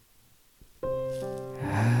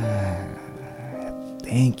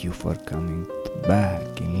thank you for coming back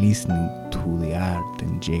and listening to the Art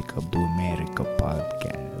and Jacob do America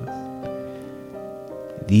podcast.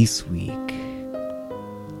 This week,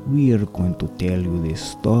 we are going to tell you the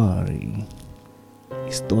story.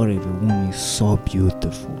 The story of a woman so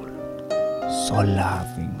beautiful, so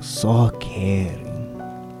loving, so caring.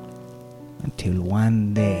 Until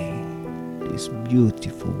one day, this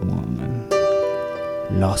beautiful woman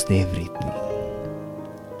lost everything.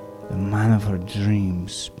 The man of her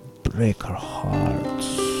dreams break her heart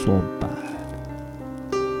so bad.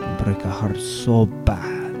 Break her heart so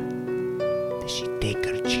bad that she take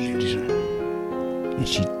her children and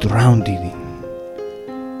she drowned it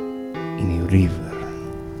in a river.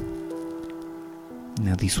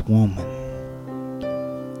 Now this woman,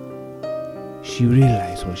 she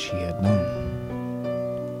realized what she had done.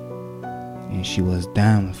 And she was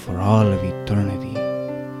damned for all of eternity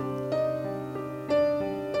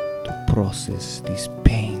process this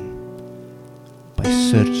pain by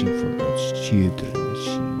searching for those children that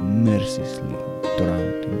she mercilessly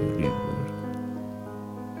drowned in the river.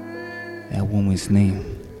 That woman's name,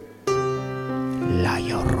 La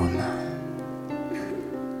Llorona.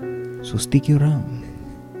 So stick around.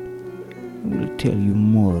 I will tell you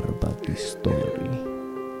more about this story.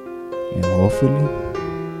 And hopefully,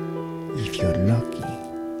 if you're lucky,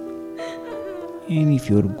 and if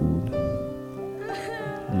you're good,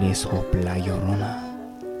 let's hope La Llorona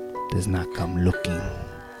does not come looking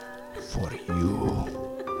for you.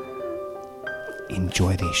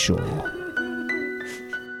 Enjoy the show.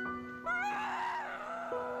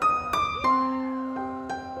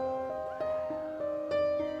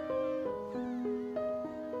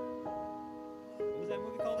 What was that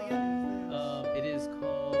movie called again? It is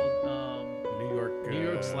called New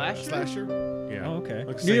York Slasher? Yeah. Oh, okay.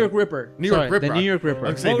 New York Ripper. New York Sorry, Ripper. The New York Ripper.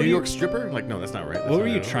 Like say What New were York Stripper? Like, no, that's not right. That's What were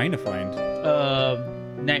not you right. trying to find?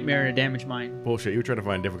 Nightmare in a Damaged Mind. Bullshit. You were trying to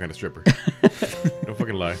find a different kind of stripper. Don't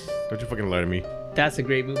fucking lie. Don't you fucking lie to me. That's a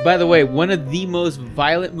great movie. By the way, one of the most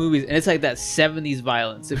violent movies, and it's like that 70s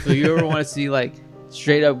violence. If you ever want to see like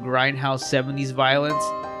straight up grindhouse 70s violence,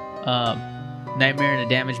 Nightmare in a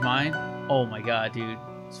Damaged Mind. Oh my god, dude.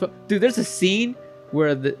 So, dude, there's a scene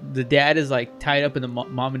where the dad is like tied up and the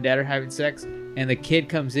mom and dad are having sex, and the kid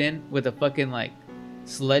comes in with a fucking like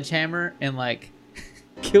sledgehammer and like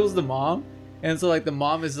kills the mom. And so like the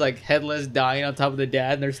mom is like headless dying on top of the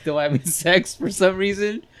dad, and they're still having sex for some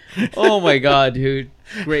reason. Oh my god, dude.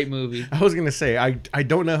 Great movie. I was gonna say I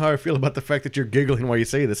don't know how I feel about the fact that you're giggling while you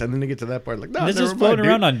say this, and then you get to that part like, no, This never is floating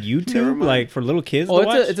mind, around dude. on Never YouTube, mind. like for little kids Oh, to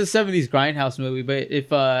watch. it's a 70s grindhouse movie, but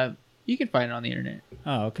if you can find it on the internet.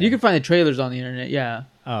 Oh, okay. You can find the trailers on the internet, yeah.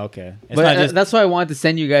 Oh, okay. It's But not just. that's why I wanted to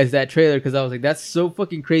send you guys that trailer, because I was like, that's so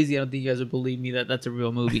fucking crazy. I don't think you guys would believe me that that's a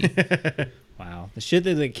real movie. Wow, the shit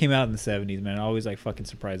that like, came out in the 70s, man, always like fucking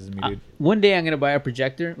surprises me, dude. One day I'm gonna buy a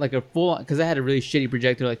projector, like a full, because I had a really shitty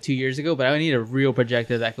projector like 2 years ago, but I need a real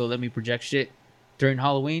projector that could let me project shit during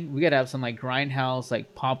Halloween. We gotta have some like grindhouse,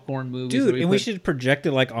 like popcorn movies. Dude, where and we put- should project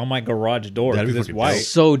it like on my garage door That'd be because it's fucking white, dope.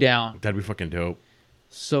 So down, That'd be fucking dope.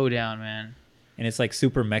 so down, man. and it's like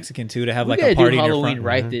super Mexican too to have We like gotta a party do in your Halloween front.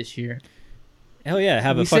 right this year. Hell yeah,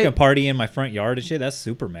 have We a fucking say- party in my front yard and shit. That's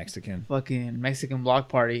super Mexican. Fucking Mexican block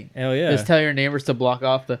party. Hell yeah. Just tell your neighbors to block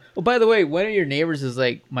off the. Oh, by the way, one of your neighbors is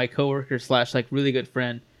like my coworker / like really good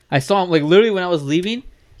friend. I saw him like literally when I was leaving.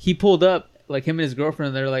 He pulled up, like him and his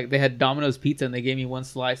girlfriend. They're like they had Domino's pizza and they gave me one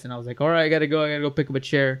slice, and I was like, all right, I gotta go pick up a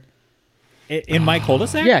chair. In my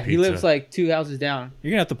cul-de-sac? Yeah, he Pizza. lives like 2 houses down.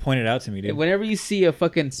 You're gonna have to point it out to me, dude. Whenever you see a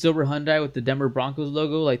fucking silver Hyundai with the Denver Broncos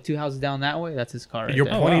logo, like 2 houses down that way, that's his car. Right You're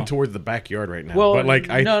there. pointing wow. towards the backyard right now. Well, but like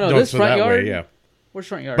I no, don't, this so front that yard? way, yeah. Where's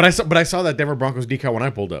front yard? But I saw that Denver Broncos decal when I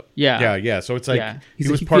pulled up. Yeah. Yeah. So it's like yeah, he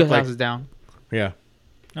he's was a few parked like houses down. yeah.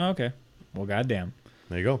 Oh, okay. Well, goddamn.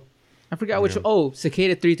 There you go. I forgot which. Yeah. Oh,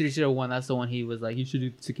 Cicada 3301. That's the one he was like, you should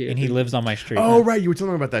do Cicada. And he lives on my street. Oh right, you were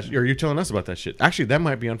telling me about that, or you're telling us about that shit. Actually, that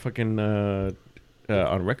might be on fucking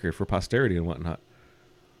on record for posterity and whatnot.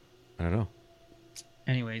 I don't know.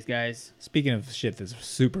 Anyways, guys. Speaking of shit that's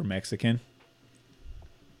super Mexican.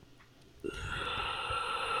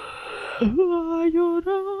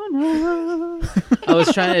 I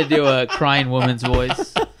was trying to do a crying woman's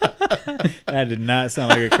voice. That did not sound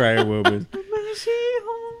like a crying woman.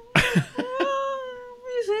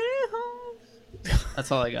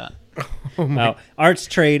 That's all I got. Now, Art's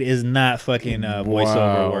trade is not fucking voiceover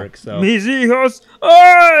Wow. work. So Mis hijos.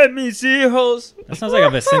 ¡Ay, mis hijos! that sounds like a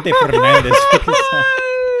Vicente Fernandez fucking song.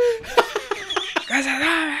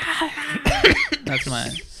 That's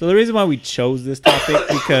mine. So the reason why we chose this topic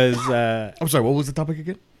because I'm sorry. What was the topic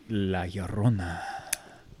again? La Llorona.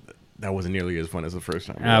 that wasn't nearly as fun as the first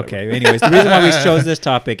time. Okay. Anyways, the reason why we chose this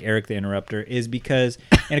topic, Eric the Interrupter, is because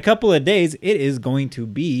in a couple of days it is going to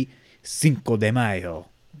be Cinco de Mayo,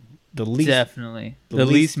 the least Definitely the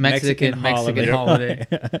least Mexican holiday.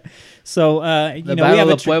 So The we Battle have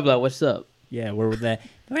of Puebla. What's up? yeah, where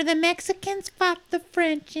the Mexicans fought the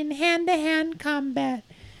French in hand-to-hand combat.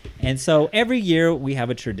 And so every year we have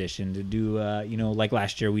a tradition to do, like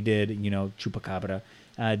last year we did, Chupacabra,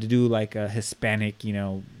 to do like a Hispanic,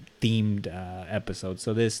 themed episode.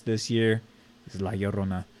 So this year is La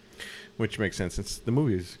Llorona. Which makes sense since the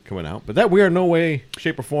movie is coming out. But that we are no way,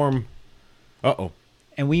 shape, or form.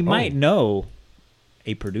 And we might know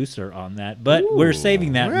a producer on that, but we're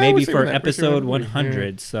saving that Well, maybe we're saving for that. episode Yeah.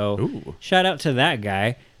 100. So Ooh. shout out to that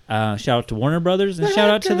guy. Shout out to Warner Brothers and shout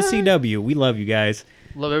out to the CW. We love you guys.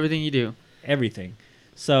 Love everything you do. Everything.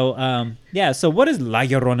 So, so what does La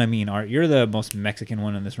Llorona mean, Art? You're the most Mexican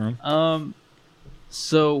one in this room.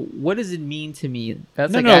 So what does it mean to me?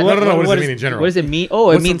 That's No, like no, No, what- no, no. What what does it is- mean in general? what does it mean? Oh,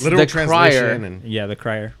 What's it means literal the crier. translation and- Yeah, the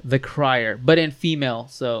crier. The crier, but in female,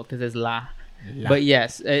 so because it's la. But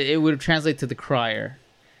yes, it would translate to the crier.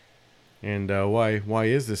 And why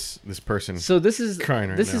is this person? So this is Crying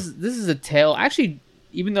right this now. is a tale. Actually,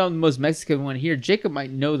 even though I'm the most Mexican one here, Jacob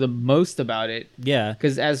might know the most about it. Yeah.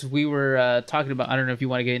 Because as we were talking about, I don't know if you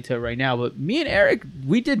want to get into it right now, but me and Eric,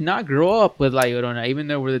 we did not grow up with La Llorona, even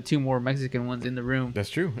though we're the two more Mexican ones in the room.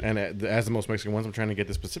 That's true. And as the most Mexican ones, I'm trying to get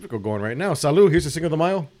this Pacifico going right now. Salud. Here's the Cinco de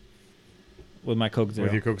Mayo. With my Coke Zero.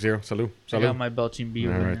 With your Coke Zero. Salud. I got Salud. my belching All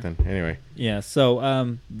beaver. right, then. Anyway. Yeah, so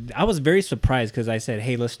I was very surprised because I said,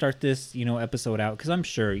 hey, let's start this, episode out because I'm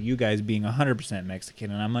sure you guys being 100%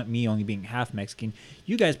 Mexican and I'm me only being half Mexican,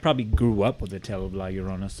 you guys probably grew up with the tale of La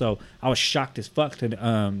Llorona. So I was shocked as fuck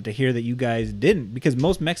to hear that you guys didn't, because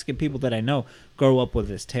most Mexican people that I know grow up with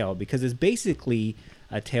this tale because it's basically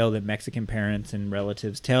a tale that Mexican parents and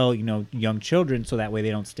relatives tell, young children so that way they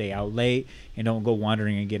don't stay out late and don't go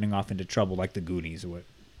wandering and getting off into trouble like the Goonies would.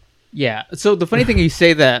 Yeah. So the funny thing you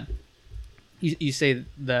say that you say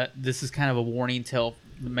that this is kind of a warning tale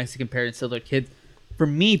the Mexican parents tell their kids. For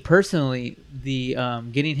me personally, the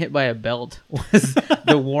getting hit by a belt was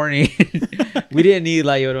the warning. We didn't need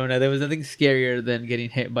La Llorona. There was nothing scarier than getting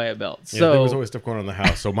hit by a belt. Yeah, So there was always stuff going on in the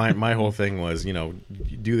house. So my whole thing was, you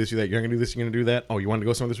do this, do that. You're going to do this, you're going to do that. Oh, you want to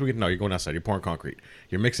go somewhere this weekend? No, you're going outside. You're pouring concrete.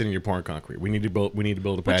 You're mixing and you're pouring concrete. We need to build a Which is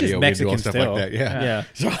patio. We need to do all Mexican stuff still. like that. Yeah.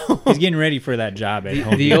 Yeah. He's getting ready for that job at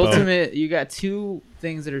Home the Depot. ultimate, you got two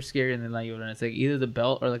things that are scarier than La Llorona. It's like either the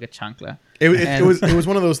belt or like a chancla. It And- was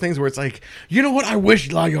one of those things where it's like, you know what? I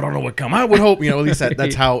wish La Llorona would come. I would hope, at least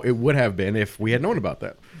that's how it would have been if we had known about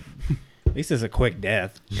that. At least it's a quick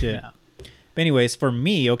death. Shit. Yeah. But anyways, for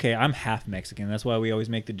me, okay, I'm half Mexican. That's why we always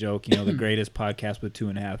make the joke, the greatest podcast with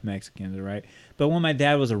 2.5 Mexicans, right? But when my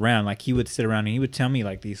dad was around, like he would sit around and he would tell me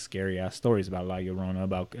like these scary ass stories about La Llorona,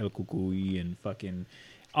 about El Cucuy and fucking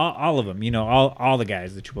all of them, all the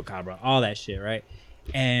guys, the Chupacabra, all that shit, right?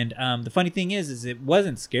 And the funny thing is it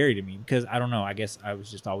wasn't scary to me because I don't know. I guess I was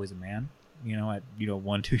just always a man, at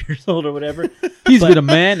 1-2 years old or whatever. He's been a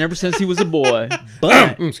man ever since he was a boy.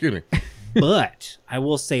 But Excuse me. but I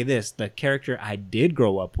will say this: the character I did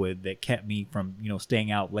grow up with that kept me from staying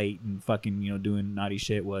out late and fucking doing naughty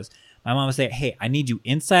shit was my mom would say, "Hey, I need you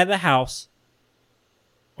inside the house,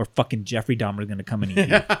 or fucking Jeffrey Dahmer is gonna come and eat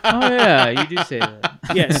you." Oh yeah, you do say that.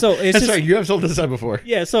 Yeah, so it's That's just right. You have told us that before.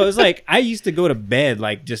 yeah, so it's like I used to go to bed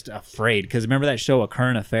like just afraid because remember that show A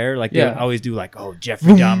Current Affair? Like they Yeah. would always do like, "Oh,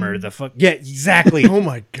 Jeffrey Dahmer, the fuck." Yeah, exactly. Oh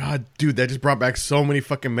my god, dude, that just brought back so many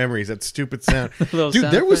fucking memories. That stupid sound, Little dude.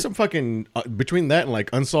 sound There was effect. some fucking between that and like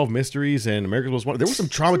Unsolved Mysteries and America's Most Wanted. There was some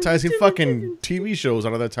traumatizing fucking TV shows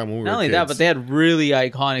out of that time when we were Not only kids. that, but they had really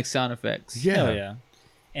iconic sound effects. yeah, Hell yeah.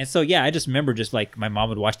 And so, yeah, I just remember just like my mom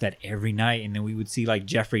would watch that every night. And then we would see like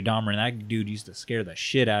Jeffrey Dahmer. And that dude used to scare the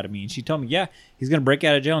shit out of me. And she told me, yeah, he's going to break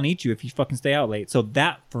out of jail and eat you if you fucking stay out late. So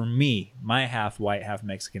that for me, my half white, half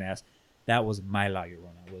Mexican ass, that was my La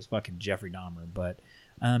Llorona, was fucking Jeffrey Dahmer. But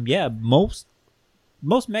yeah, most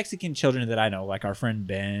Mexican children that I know, like our friend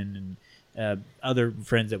Ben and other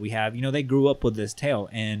friends that we have, they grew up with this tale.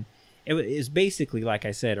 And it's basically, like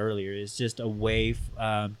I said earlier, it's just a way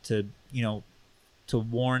to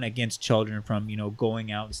warn against children from,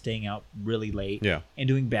 going out and staying out really late Yeah. and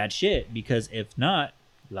doing bad shit. Because if not,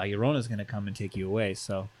 La Llorona is going to come and take you away.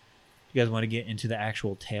 So you guys want to get into the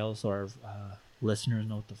actual tale so our listeners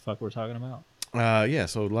know what the fuck we're talking about? Yeah,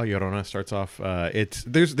 so La Llorona starts off.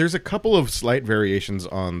 There's a couple of slight variations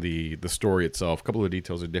on the story itself. A couple of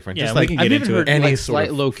details are different. Yeah, just we like can I've get even into heard it. Any like sort slight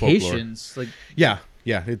of locations. Like yeah.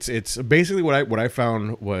 It's basically what I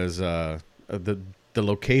found was the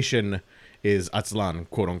location is Aztlan,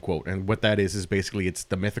 quote unquote. And what that is basically it's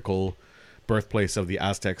the mythical birthplace of the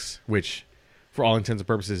Aztecs, which for all intents and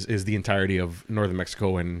purposes is the entirety of northern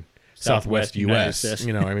Mexico and southwest United US. States.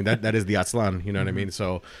 You know, I mean that is the Aztlan, you know what I mean?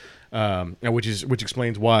 So and which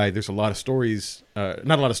explains why there's a lot of stories,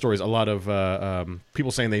 not a lot of stories, a lot of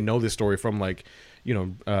people saying they know this story from like, you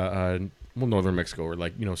know, well, northern Mexico or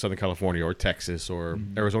like, you know, Southern California or Texas or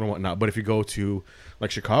Arizona and whatnot. But if you go to like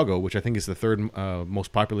Chicago, which I think is the third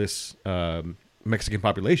most populous Mexican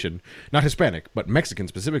population, not Hispanic, but Mexican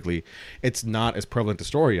specifically, it's not as prevalent a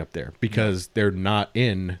story up there because they're not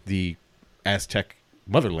in the Aztec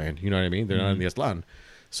motherland. You know what I mean? They're not in the Aztlan.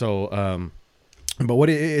 So, but what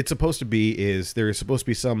it's supposed to be is there is supposed to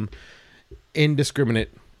be some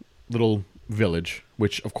indiscriminate little village,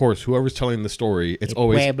 which of course whoever's telling the story, it's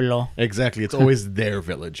always Pueblo. exactly, it's always their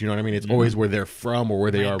village. You know what I mean? It's always where they're from or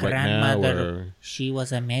where they are right now. Or She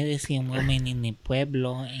was a medicine woman in the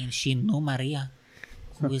pueblo, and she knew Maria,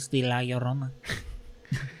 who is the La Llorona.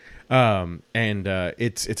 and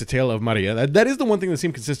it's a tale of Maria. That is the one thing that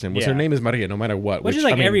seemed consistent. Was her Yeah. name is Maria, no matter what. Which is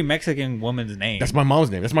like I mean, every Mexican woman's name. That's my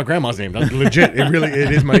mom's name. That's my grandma's name. That's legit.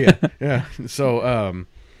 It is Maria. Yeah. So,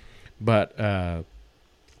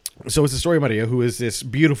 so it's the story of Maria, who is this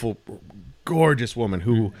beautiful, gorgeous woman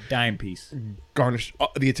who dime piece. garnished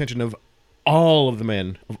the attention of all of the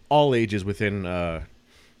men of all ages within her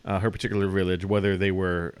particular village, whether they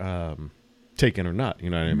were taken or not.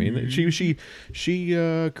 You know what I mean? She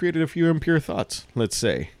created a few impure thoughts. Let's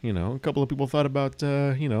say, you know, a couple of people thought about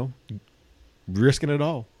you know, risking it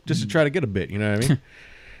all just to try to get a bit. You know what I mean?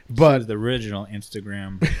 But the original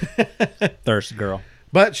Instagram thirst girl.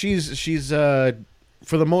 But she's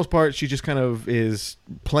for the most part, she just kind of is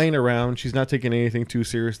playing around. She's not taking anything too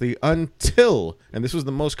seriously until, and this was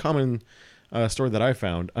the most common story that I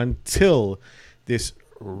found, until this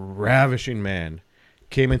ravishing man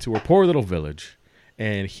came into her poor little village,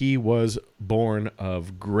 and he was born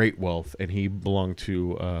of great wealth, and he belonged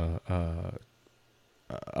to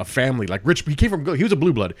a family like rich. He came from. He was a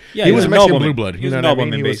blue blood. Yeah, he was a Mexican nobleman. blue blood. He You was know a what I mean?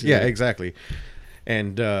 nobleman, He was, basically. yeah, exactly.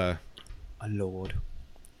 And A lord.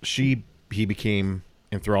 he became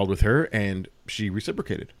enthralled with her, and she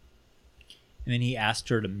reciprocated. And then he asked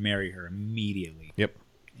her to marry her immediately. Yep.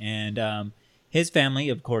 And his family,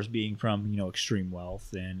 of course, being from, you know, extreme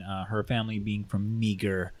wealth, and her family being from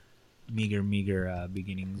meager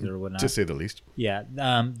beginnings or whatnot. To say the least. Yeah,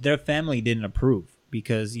 their family didn't approve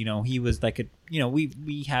because, you know, he was like a, you know,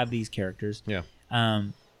 we have these characters. Yeah.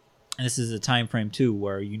 And this is a time frame too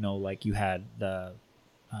where, you know, like you had the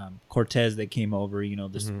Cortez that came over, you know,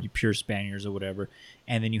 this pure Spaniards or whatever,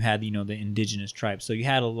 and then you had, you know, the indigenous tribes. So you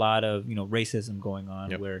had a lot of, you know, racism going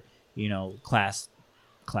on where, you know, class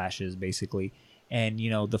clashes basically, and, you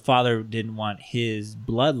know, the father didn't want his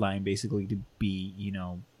bloodline basically to be, you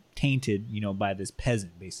know, tainted, you know, by this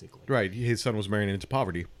peasant basically. Right. His son was marrying into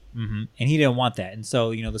poverty. And he didn't want that, and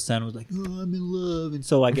so, you know, the son was like, oh, I'm in love, and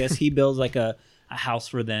so I guess he builds like a house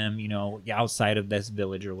for them, you know, outside of this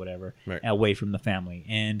village or whatever, Right. away from the family,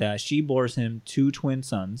 and she bores him 2 twin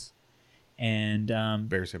sons, and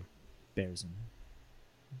Bears him.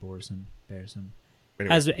 bores him.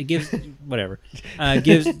 Anyway. As it gives whatever,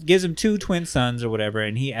 gives him 2 twin sons or whatever,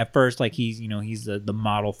 and he at first, like, he's, you know, he's the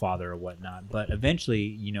model father or whatnot, but eventually,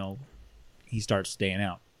 you know, he starts staying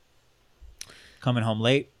out, coming home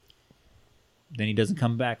late. Then he doesn't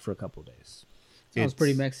come back for a couple of days. Sounds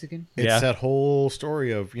pretty Mexican. It's Yeah. that whole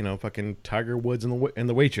story of, you know, fucking Tiger Woods and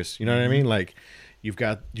the waitress. You know what I mean? Like, you've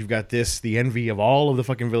got the envy of all of the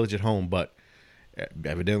fucking village at home, but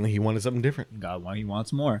evidently he wanted something different. He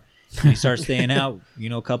wants more. He starts staying out, you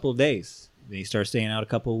know, a couple of days. Then he starts staying out a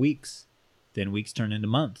couple of weeks. Then weeks turn into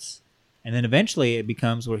months. And then eventually it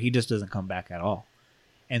becomes where he just doesn't come back at all.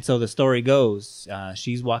 And so the story goes,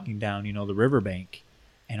 she's walking down, you know, the riverbank,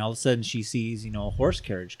 and all of a sudden she sees, you know, a horse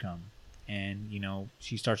carriage come. And, you know,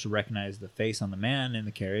 she starts to recognize the face on the man in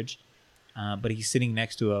the carriage. But he's sitting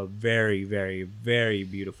next to a very, very, very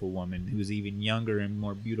beautiful woman who's even younger and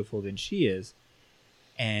more beautiful than she is.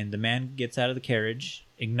 And the man gets out of the carriage,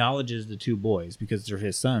 acknowledges the 2 boys because they're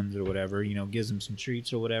his sons or whatever, you know, gives them some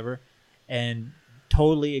treats or whatever, and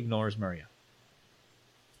totally ignores Maria.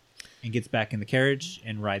 And gets back in the carriage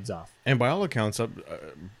and rides off. And by all accounts,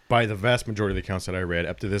 by the vast majority of the accounts that I read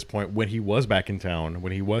up to this point, when he was back in town,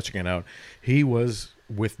 when he was checking out, he was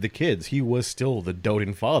with the kids. He was still the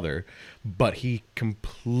doting father, but he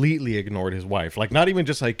completely ignored his wife. Like, not even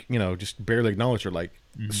just like, you know, just barely acknowledged her. Like,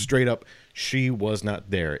 straight up, she was not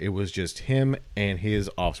there. It was just him and his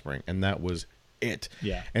offspring, and that was it.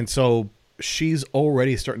 Yeah. And so she's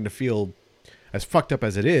already starting to feel, as fucked up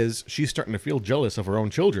as it is, she's starting to feel jealous of her own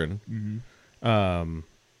children.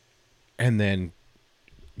 and then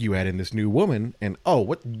you add in this new woman, and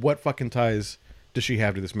what fucking ties does she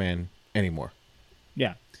have to this man anymore?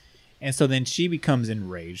 Yeah. And so then she becomes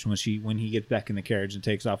enraged when he gets back in the carriage and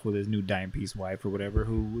takes off with his new dime piece wife or whatever,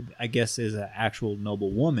 who I guess is an actual noble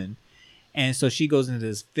woman. And so she goes into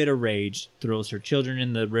this fit of rage, throws her children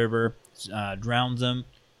in the river, drowns them,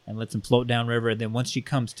 and lets them float down river. And then once she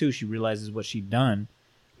comes to, she realizes what she'd done.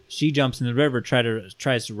 She jumps in the river,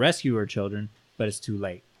 tries to rescue her children, but it's too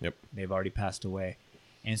late. Yep. They've already passed away.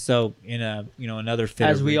 And so in another fit,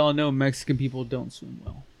 As we all know, Mexican people don't swim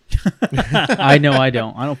well. I know I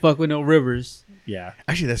don't. I don't fuck with no rivers. yeah.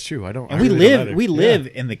 Actually, that's true. I don't. And I really don't either. we Yeah. live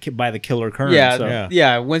in by the Killer Current. Yeah, so.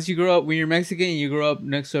 yeah. Once you grow up, when you're Mexican, and you grow up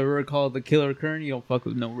next to a river called the Killer Current, you don't fuck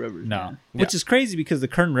with no rivers. No, man. which is crazy because the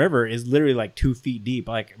Kern River is literally like 2 feet deep.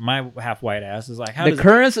 Like my half white ass is like, how The does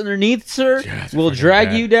currents underneath, sir, Yeah, it's will fucking drag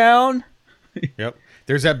bad. you down. Yep.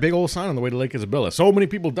 There's that big old sign on the way to Lake Isabella. So many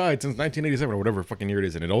people died since 1987 or whatever fucking year it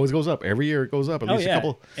is, and it always goes up. Every year it goes up at Oh least yeah, a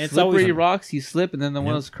couple. it's Slippery always rocks, you slip, and then one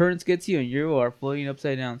Yep. of those currents gets you, and you are floating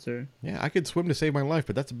upside down, sir. Yeah, I could swim to save my life,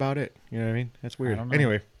 but that's about it. You know what I mean? That's weird. don't know.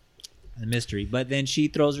 Anyway, a mystery. But then she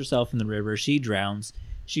throws herself in the river. She drowns.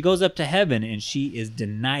 She goes up to heaven, and she is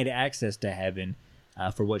denied access to heaven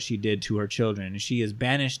for what she did to her children. And she is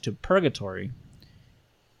banished to purgatory,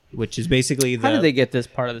 which is basically How did they get this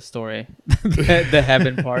part of the story? the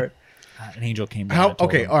heaven part. an angel came down. how? and told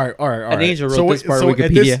Okay, them. all right. An angel wrote this part of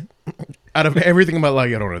Wikipedia. Out of everything about La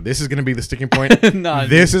Llorona, this is going to be the sticking point. Nah,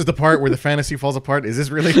 This is the part where the fantasy falls apart. Is this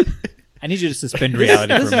really? I need you to suspend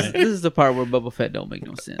reality for a minute. This is the part where Boba Fett don't make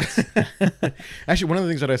no sense. Actually, one of the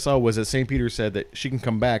things that I saw was that St. Peter said that she can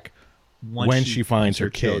come back when she finds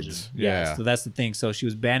her children. kids. Yeah. Yeah. So that's the thing. So she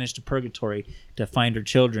was banished to purgatory to find her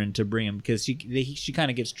children to bring them because she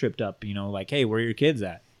kind of gets tripped up. Like, hey, where are your kids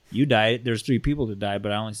at? You died. There's 3 people to die,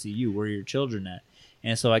 but I only see you. Where are your children at?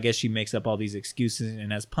 And so I guess she makes up all these excuses,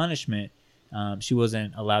 and as punishment, she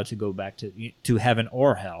wasn't allowed to go back to heaven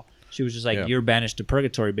or hell. She was just like, Yeah. you're banished to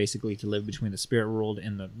purgatory, basically, to live between the spirit world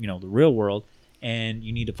and the the real world, and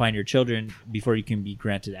you need to find your children before you can be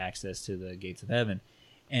granted access to the gates of heaven.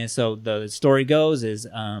 And so the story goes is,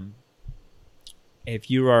 if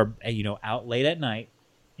you are out late at night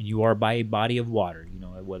and you are by a body of water,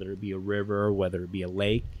 whether it be a river or whether it be a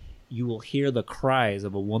lake, you will hear the cries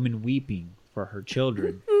of a woman weeping for her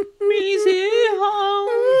children. Mis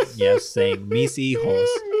hijos. Yes, saying mis hijos.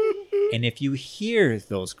 And if you hear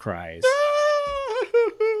those cries,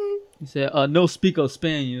 He said, no speak of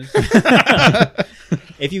Spanish.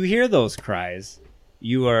 if you hear those cries,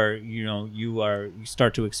 you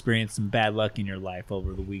start to experience some bad luck in your life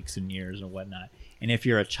over the weeks and years and whatnot. And if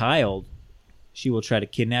you're a child, she will try to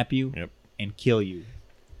kidnap you Yep. and kill you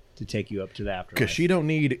to take you up to the afterlife. Because she don't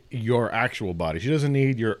need your actual body. She doesn't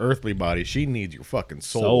need your earthly body. She needs your fucking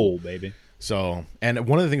soul, baby. So, and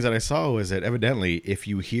one of the things that I saw was that evidently, if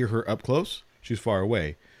you hear her up close, she's far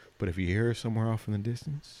away. But if you hear her somewhere off in the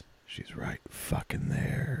distance, she's right fucking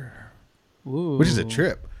there. Ooh. Which is a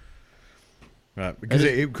trip. Because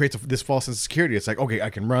it creates this false sense of security. It's like, okay, I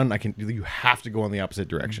can run. You have to go in the opposite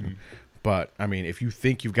direction. Mm-hmm. But, I mean, if you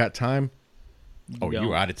think you've got time, don't.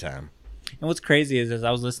 you're out of time. And what's crazy is as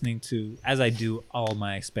I was listening to, as I do all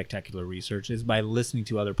my spectacular research, is by listening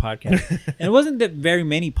to other podcasts. And it wasn't that very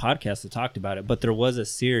many podcasts that talked about it, but there was a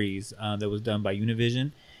series that was done by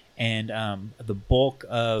Univision. And the bulk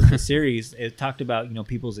of the series, it talked about,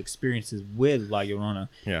 people's experiences with La Llorona.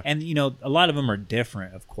 Yeah. And, a lot of them are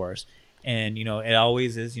different, of course. And, it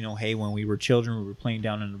always is, hey, when we were children, we were playing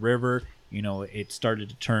down in the river, it started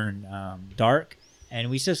to turn dark. And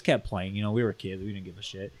we just kept playing. We were kids. We didn't give a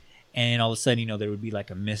shit. And all of a sudden, there would be like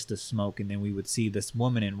a mist of smoke, and then we would see this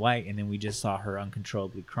woman in white, and then we just saw her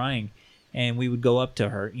uncontrollably crying, and we would go up to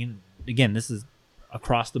her. Again, this is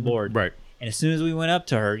across the board, Right. And as soon as we went up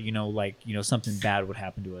to her, something bad would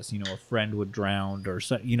happen to us. A friend would drown, or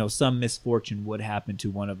some misfortune would happen to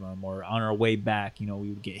one of them, or on our way back, we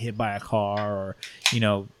would get hit by a car, or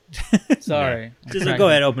Sorry. just go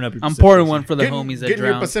ahead, open up. Your I'm Pacific pouring Ocean. one for the homies that Get in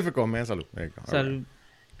your drowned. Pacifico, man. Salud. There you go. All right. Salud.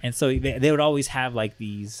 And so they would always have like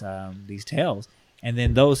these tales, and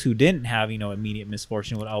then those who didn't have immediate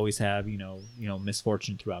misfortune would always have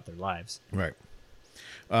misfortune throughout their lives. Right.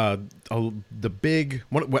 The big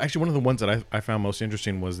one, well, actually, one of the ones that I found most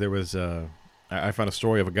interesting was there was I found a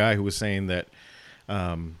story of a guy who was saying that,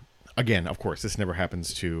 again, of course, this never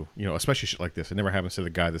happens to especially shit like this. It never happens to the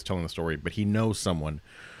guy that's telling the story, but he knows someone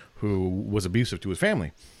who was abusive to his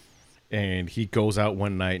family. And he goes out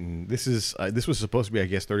one night, and this was supposed to be, I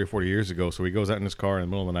guess, 30 or 40 years ago. So he goes out in his car in the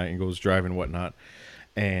middle of the night and goes driving and whatnot.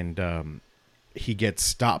 And he gets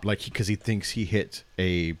stopped, because he thinks he hit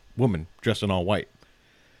a woman dressed in all white.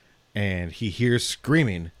 and he hears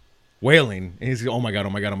screaming, wailing, and he's like, oh my god, oh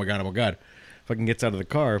my god, oh my god, oh my god. Fucking gets out of the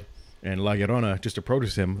car, and La Llorona just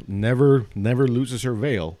approaches him, never loses her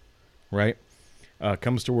veil, right?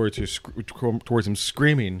 Comes towards him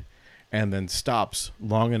screaming, and then stops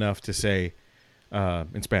long enough to say,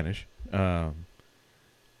 in Spanish, I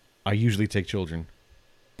usually take children,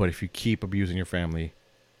 but if you keep abusing your family,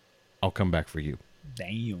 I'll come back for you.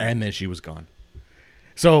 Damn. And then she was gone.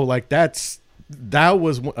 So like that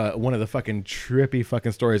was one of the fucking trippy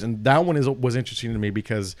fucking stories, and that one was interesting to me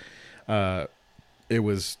because it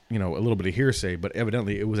was, you know, a little bit of hearsay, but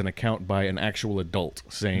evidently it was an account by an actual adult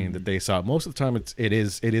saying that they saw it. Most of the time it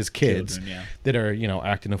is kids Children, that are, you know,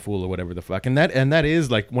 acting a fool or whatever the fuck. And that is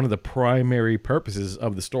like one of the primary purposes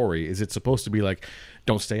of the story. Is it's supposed to be like,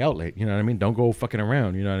 don't stay out late, you know what I mean? Don't go fucking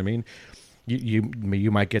around, you know what I mean?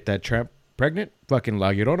 You might get that tramp pregnant, fucking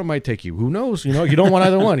La Llorona might take you. Who knows? You know, you don't want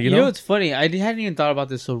either one, you know? You know what's funny? I hadn't even thought about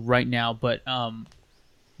this till right now, but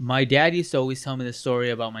my dad used to always tell me this story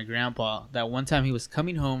about my grandpa, that one time he was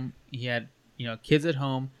coming home, he had, you know, kids at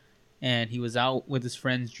home, and he was out with his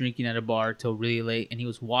friends drinking at a bar till really late, and he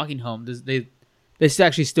was walking home. They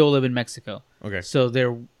actually still live in Mexico. Okay.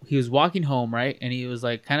 So he was walking home, right? And he was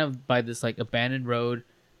like kind of by this like abandoned road,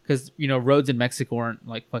 because, you know, roads in Mexico aren't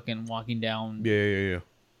like fucking walking down Yeah.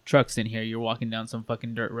 trucks in here. You're walking down some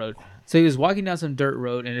fucking dirt road. So he was walking down some dirt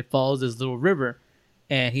road, and it follows this little river,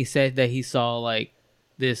 and he said that he saw like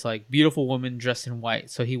this like beautiful woman dressed in white.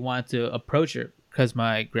 So he wanted to approach her because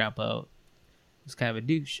my grandpa was kind of a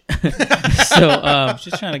douche. So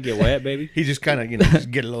Just trying to get wet, baby. He just kind of, you know,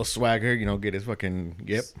 just get a little swagger, you know, get his fucking,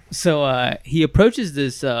 yep. So he approaches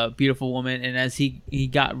this beautiful woman, and as he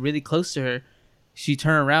got really close to her, she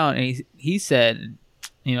turned around, and he said,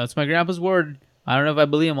 you know, it's my grandpa's word. I don't know if I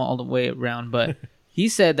believe him all the way around, but he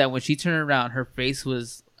said that when she turned around, her face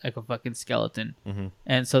was like a fucking skeleton. Mm-hmm.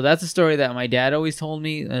 And so that's a story that my dad always told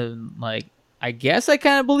me. Like, I guess I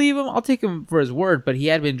kind of believe him. I'll take him for his word, but he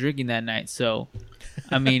had been drinking that night. So,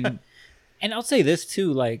 I mean, And I'll say this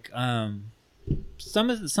too, like some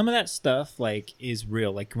of that stuff like is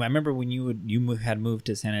real. Like I remember when you had moved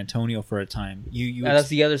to San Antonio for a time. that's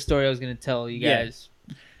the other story I was going to tell you Yeah. guys.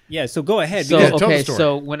 Yeah, so go ahead. So, Yeah, tell the okay, story.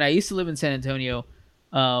 so when I used to live in San Antonio,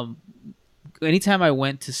 anytime I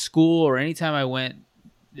went to school or anytime I went,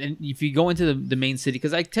 and if you go into the main city,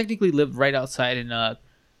 because I technically lived right outside in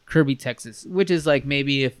Kirby, Texas, which is like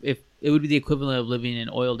maybe if it would be the equivalent of living in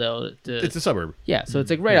Oildale. It's a suburb. Yeah, so it's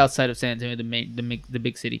like right outside of San Antonio, the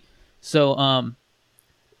big city. So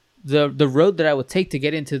the road that I would take to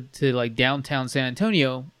get into like downtown San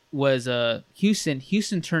Antonio was Houston.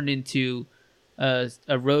 Houston turned into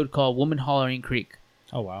a road called Woman Hollering Creek.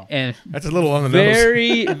 Oh wow. And That's a little on the nose.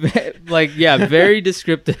 very very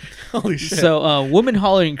descriptive. Holy shit. So Woman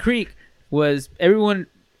Hollering Creek was everyone.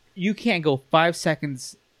 You can't go 5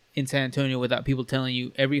 seconds in San Antonio without people telling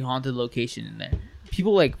you every haunted location in there.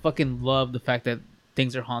 People like fucking love the fact that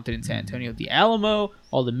things are haunted in San Antonio. The Alamo,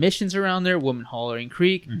 all the missions around there, Woman Hollering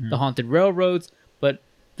Creek, the haunted railroads. But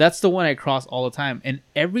that's the one I cross all the time. And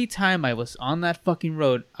every time I was on that fucking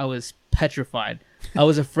road, I was petrified. I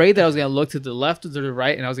was afraid that I was going to look to the left or to the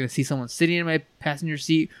right and I was going to see someone sitting in my passenger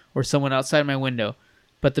seat or someone outside my window.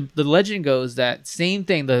 But the legend goes that same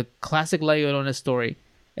thing, the classic La Llorona story,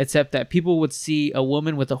 except that people would see a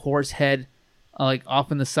woman with a horse head like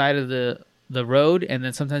off on the side of the road, and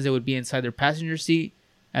then sometimes it would be inside their passenger seat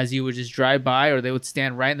as you would just drive by, or they would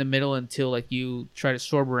stand right in the middle until like you try to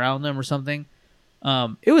swerve around them or something.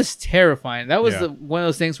 It was terrifying. That was one of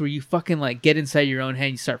those things where you fucking like get inside your own head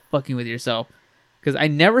and you start fucking with yourself. Because I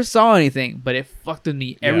never saw anything, but it fucked with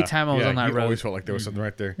me every time I was on that you road. always felt like there was something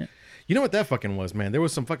right there. You know what that fucking was, man? There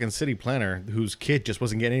was some fucking city planner whose kid just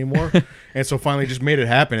wasn't getting any more, and so finally just made it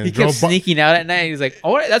happen. And He kept drove by- sneaking out at night. He was like,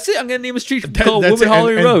 "All right, that's it. I'm gonna name a street That- called that's Woman it.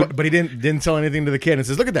 Hollering Road." But he didn't tell anything to the kid and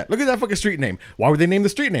says, look at that fucking street name. Why would they name the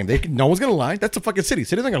street name? No one's gonna lie. That's a fucking city.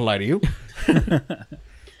 City's not gonna lie to you.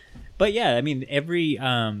 But yeah, I mean every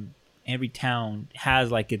town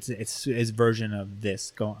has like its version of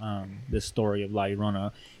this this story of La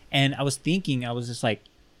Llorona. And I was thinking, I was just like,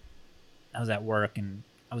 I was at work and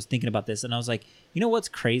I was thinking about this, and I was like, you know what's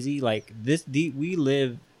crazy? Like we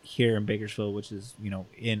live here in Bakersfield, which is, you know,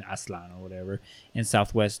 in Aztlán or whatever, in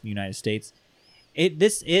Southwest United States.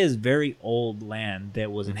 This is very old land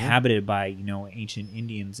that was inhabited by, you know, ancient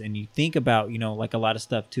Indians. And you think about, you know, like a lot of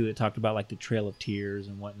stuff too. It talked about like the Trail of Tears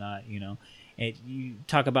and whatnot, you know. You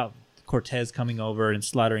talk about Cortez coming over and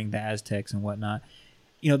slaughtering the Aztecs and whatnot.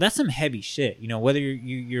 that's some heavy shit. Whether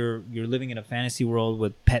you're living in a fantasy world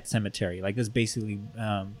with Pet Cemetery, like this is basically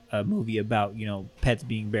a movie about pets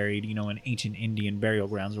being buried, in ancient Indian burial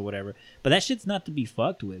grounds or whatever. But that shit's not to be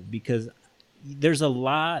fucked with, because there's a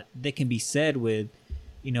lot that can be said with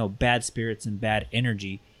bad spirits and bad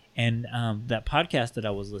energy. And that podcast that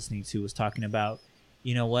I was listening to was talking about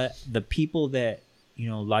the people that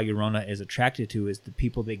La Llorona is attracted to is the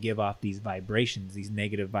people that give off these vibrations, these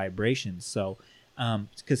negative vibrations. So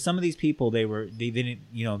because some of these people they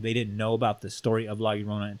didn't know about the story of La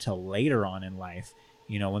Llorona until later on in life,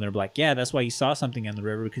 when they're like, yeah, that's why you saw something on the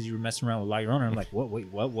river, because you were messing around with La Llorona. I'm like, what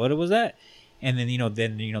was that? And then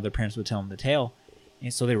their parents would tell them the tale,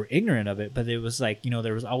 and so they were ignorant of it. But it was like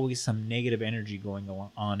there was always some negative energy going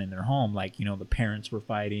on in their home, like the parents were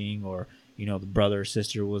fighting, or the brother or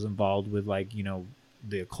sister was involved with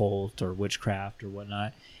the occult or witchcraft or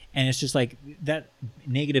whatnot. And it's just like that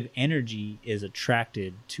negative energy is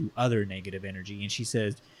attracted to other negative energy. And she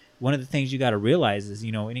says, one of the things you got to realize is,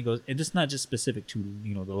 and he goes, and it's not just specific to,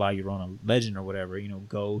 the La Llorona legend or whatever,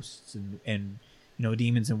 ghosts and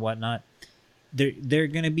demons and whatnot. They're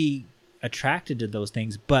going to be attracted to those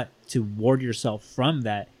things. But to ward yourself from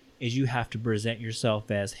that is you have to present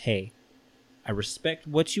yourself as, hey, I respect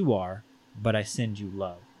what you are, but I send you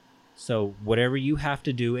love. So whatever you have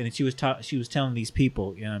to do, and she was telling these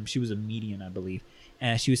people, she was a medium, I believe,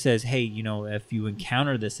 and she says, hey, if you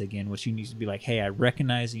encounter this again, what you need to be like, hey, I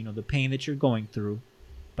recognize, the pain that you're going through,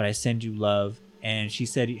 but I send you love. And she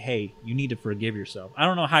said, hey, you need to forgive yourself. I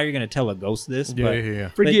don't know how you're going to tell a ghost this,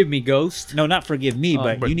 but forgive me, ghost. No, not forgive me,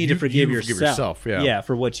 but you need to forgive yourself. Yeah,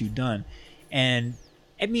 for what you've done. And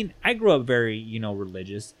I mean, I grew up very,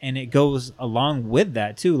 religious, and it goes along with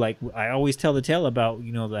that too. Like I always tell the tale about,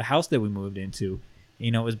 the house that we moved into.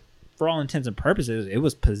 It was, for all intents and purposes, it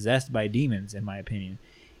was possessed by demons, in my opinion.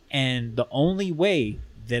 And the only way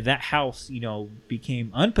that house,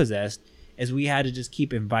 became unpossessed is we had to just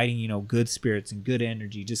keep inviting, good spirits and good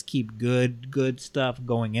energy, just keep good stuff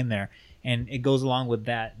going in there. And it goes along with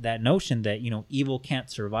that notion that, evil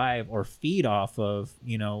can't survive or feed off of,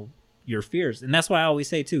 your fears. And that's why I always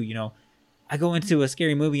say too, I go into a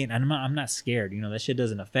scary movie and I'm not scared. That shit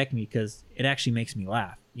doesn't affect me, because it actually makes me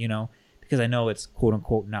laugh, because I know it's quote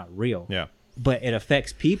unquote not real. Yeah. But it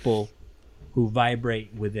affects people who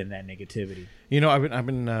vibrate within that negativity. I've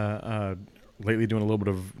been lately doing a little bit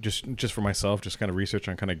of just for myself, just kind of research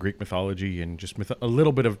on kind of Greek mythology and just a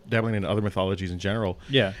little bit of dabbling into other mythologies in general.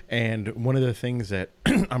 Yeah. And one of the things that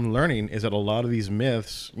I'm learning is that a lot of these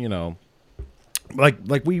myths,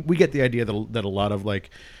 like we get the idea that a lot of,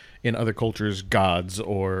 like, in other cultures, gods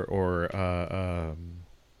or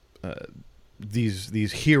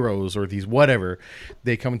these heroes or these whatever,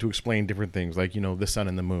 they come to explain different things, like the sun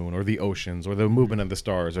and the moon or the oceans or the movement of the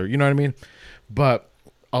stars, or what I mean. But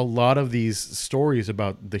a lot of these stories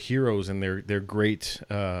about the heroes and their great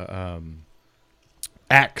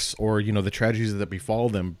acts, or the tragedies that befall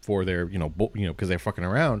them for their because they're fucking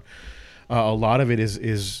around, a lot of it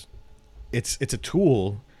is it's a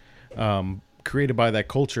tool created by that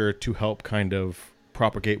culture to help kind of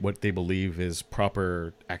propagate what they believe is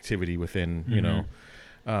proper activity within,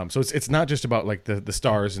 so it's not just about like the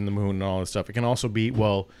stars and the moon and all this stuff. It can also be,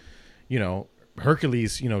 well,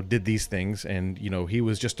 Hercules, did these things, and he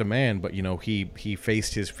was just a man, but he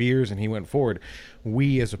faced his fears and he went forward.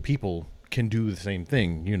 We as a people can do the same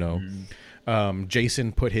thing.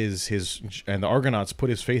 Jason put his and the Argonauts put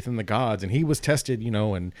his faith in the gods, and he was tested,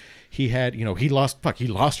 and he had, he lost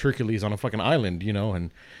Hercules on a fucking island,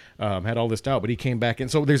 and had all this doubt, but he came back. And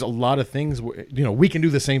so there's a lot of things, we can do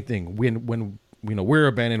the same thing when we're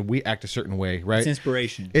abandoned, we act a certain way, right? It's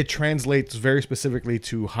inspiration. It translates very specifically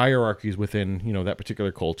to hierarchies within, that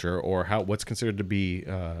particular culture, or what's considered to be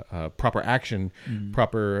proper action,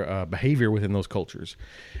 proper behavior within those cultures.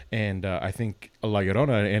 And I think La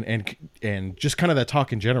Llorona and just kind of that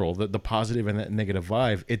talk in general, the positive and that negative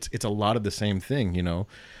vibe, it's a lot of the same thing,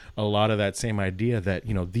 a lot of that same idea that,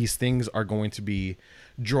 these things are going to be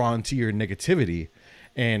drawn to your negativity.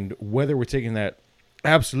 And whether we're taking that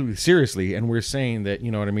absolutely seriously, and we're saying that,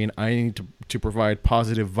 I need to provide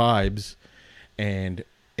positive vibes, and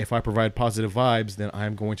if I provide positive vibes, then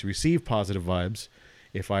I'm going to receive positive vibes.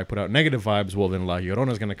 If I put out negative vibes, well, then La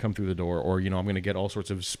Llorona is going to come through the door, or I'm going to get all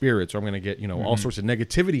sorts of spirits, or I'm going to get all sorts of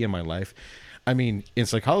negativity in my life. I mean, in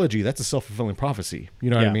psychology, that's a self-fulfilling prophecy.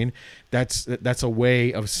 You know what I mean? That's a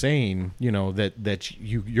way of saying, that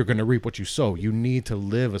you're going to reap what you sow. You need to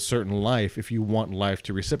live a certain life if you want life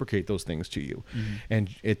to reciprocate those things to you. And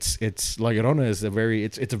it's La Llorona is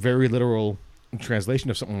it's a very literal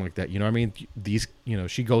translation of something like that. These,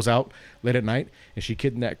 she goes out late at night and she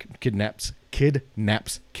kidnaps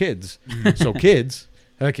kidnaps kids. So kids,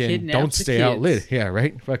 fucking Kidnaps don't the stay out kids. lit. Yeah,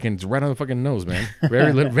 right. Fucking it's right on the fucking nose, man.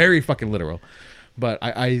 Very very fucking literal. But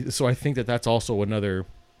I think that that's also another,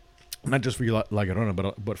 not just for La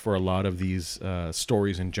Llorona, but for a lot of these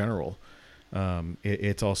stories in general.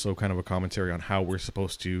 It's also kind of a commentary on how we're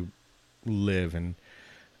supposed to live and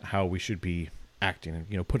how we should be acting,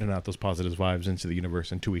 and putting out those positive vibes into the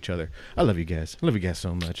universe and to each other. I love you guys. I love you guys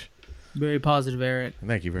so much. Very positive, Eric.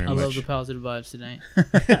 Thank you very I much. love the positive vibes tonight.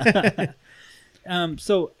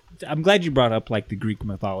 So I'm glad you brought up like the Greek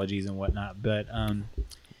mythologies and whatnot, but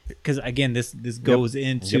because again, this goes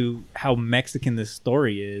into how Mexican this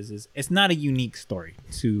story is it's not a unique story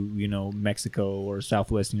to Mexico or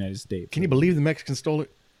Southwest United States. Can you believe the Mexicans stole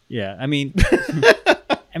it? Yeah, I mean,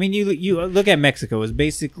 you look at Mexico as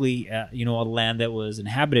basically a land that was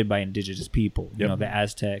inhabited by indigenous people, the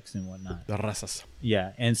Aztecs and whatnot. The razas.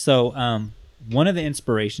 Yeah, and so one of the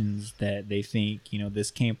inspirations that they think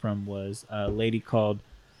this came from was a lady called,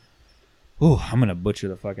 I'm gonna butcher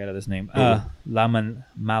the fuck out of this name, Malinche.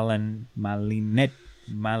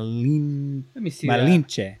 Let me see.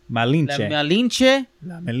 Malinche. La Malinche.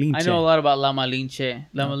 La Malinche. I know a lot about La Malinche.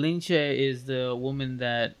 La Malinche is the woman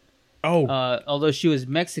that, although she was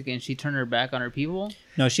Mexican, she turned her back on her people.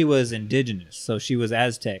 No, she was indigenous, so she was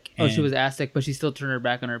Aztec. Oh, she was Aztec, but she still turned her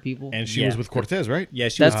back on her people. And she was with Cortez, right? Yeah,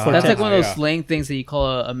 she That's was Cortez. like one of those Yeah. slang things that you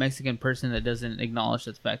call a Mexican person that doesn't acknowledge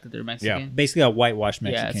the fact that they're Mexican. Basically a whitewashed Yeah,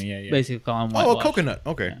 Mexican. it's Yeah. basically calling them Oh, whitewash. coconut.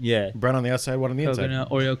 Okay. Yeah. Brown on the outside, white on the inside. Coconut,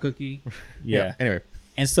 Oreo cookie. Yeah. Anyway.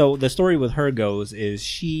 And so the story with her goes is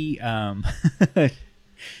she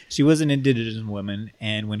she was an indigenous woman,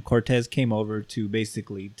 and when Cortez came over to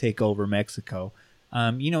basically take over Mexico,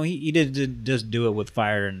 he didn't just do it with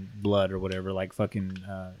fire and blood or whatever, like fucking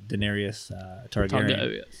Daenerys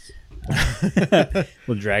Targaryen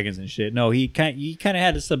with dragons and shit. No, he kind of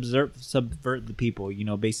had to subvert the people.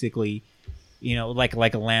 Basically, like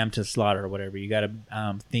a lamb to slaughter or whatever. You got to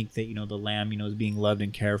think that the lamb is being loved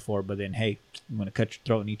and cared for, but then hey, I'm gonna cut your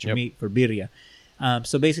throat and eat your meat for birria.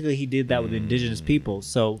 So basically, he did that with indigenous people.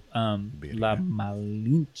 So La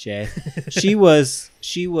Malinche, she was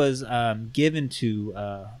given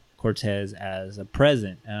to Cortez as a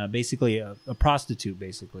present, basically a prostitute,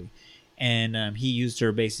 basically, and he used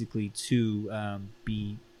her basically to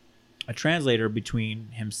be a translator between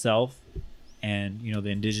himself and the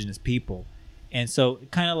indigenous people. And so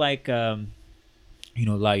kind of like La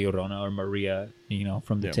Llorona or Maria,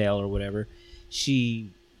 from the tale or whatever,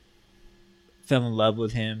 she fell in love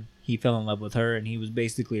with him, he fell in love with her, and he was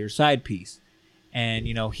basically her side piece. And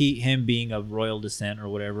him being of royal descent or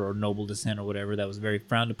whatever, or noble descent or whatever, that was very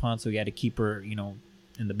frowned upon, so he had to keep her in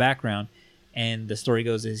the background. And the story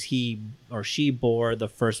goes is he or she bore the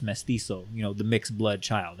first mestizo, the mixed blood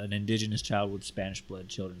child, an indigenous child with Spanish blood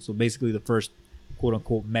children. So basically the first quote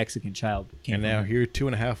unquote Mexican child came And from now her. here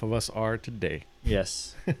 2.5 of us are today.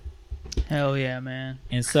 Yes. Hell yeah, man.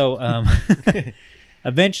 And so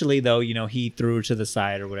eventually, though, he threw her to the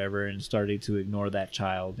side or whatever and started to ignore that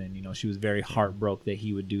child. And, she was very heartbroken that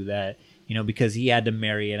he would do that, because he had to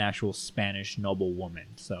marry an actual Spanish noble woman.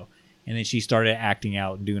 So, and then she started acting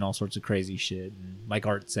out and doing all sorts of crazy shit. And like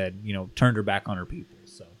Art said, turned her back on her people.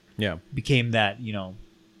 So, Yeah. became that,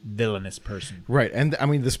 villainous person. Right. And I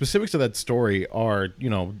mean, the specifics of that story are,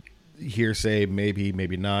 hearsay,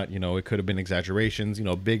 maybe not. It could have been exaggerations.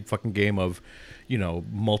 Big fucking game of,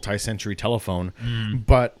 multi-century telephone.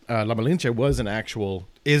 But La Malinche was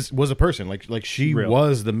was a person. Like she Real.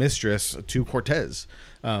 was the mistress to Cortez,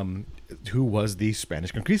 who was the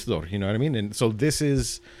Spanish conquistador. You know what I mean? And so this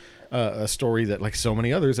is a story that, like so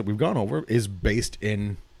many others that we've gone over, is based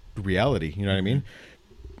in reality. You know what I mean?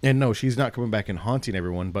 And no, she's not coming back and haunting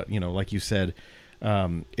everyone. But like you said,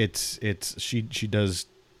 she does.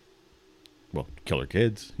 Well, kill her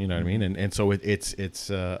kids, you know what I mean, and so it's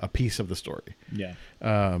a piece of the story. Yeah.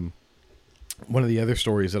 One of the other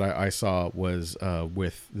stories that I saw was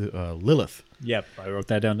with Lilith. Yep. I wrote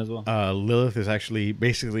that down as well. Lilith is actually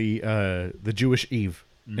basically the Jewish Eve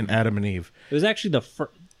and Adam and Eve. It was actually the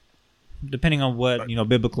first, depending on what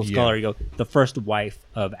biblical scholar you go, the first wife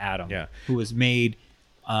of Adam, who was made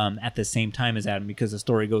at the same time as Adam, because the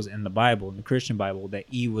story goes in the Bible, in the Christian Bible, that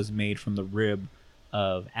Eve was made from the rib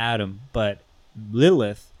of Adam, but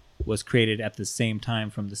Lilith was created at the same time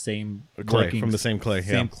from the same Clay, from the same clay,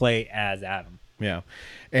 same clay as Adam. Yeah,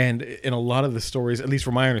 and in a lot of the stories, at least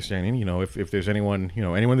from my understanding, if there's anyone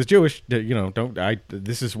anyone that's Jewish,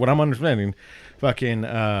 this is what I'm understanding. Fucking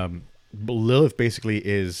Lilith basically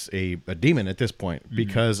is a demon at this point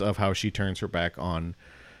because of how she turns her back on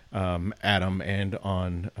Adam and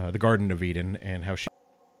on the Garden of Eden, and how she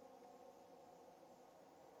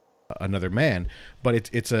another man, but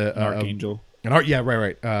it's An archangel. an art. Yeah,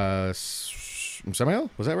 right.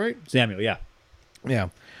 Samuel, was that right? Samuel, yeah. Yeah.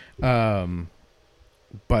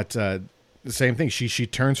 But the same thing. She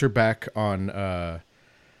turns her back on.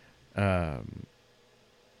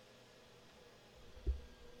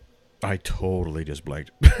 I totally just blanked.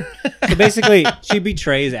 So basically, she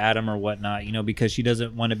betrays Adam or whatnot, because she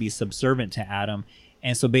doesn't want to be subservient to Adam.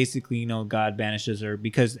 And so basically, God banishes her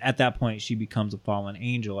because at that point she becomes a fallen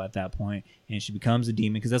angel at that point, and she becomes a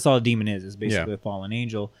demon because that's all a demon is basically a fallen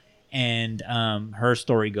angel. And her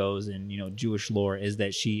story goes in, Jewish lore is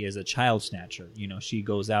that she is a child snatcher. She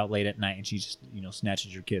goes out late at night and she just,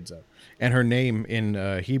 snatches your kids up. And her name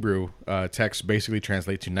in Hebrew text basically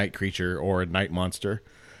translates to night creature or night monster.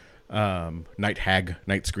 Night hag,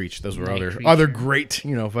 night screech. Those were other great,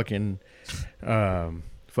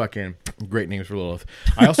 fucking great names for Lilith.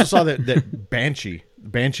 I also saw that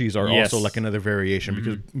banshees are also like another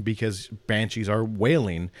variation because banshees are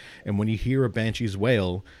wailing, and when you hear a banshee's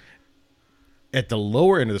wail at the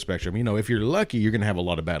lower end of the spectrum, if you're lucky, you're gonna have a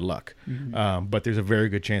lot of bad luck. But there's a very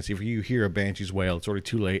good chance if you hear a banshee's wail, it's already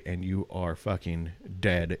too late, and you are fucking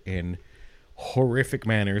dead in horrific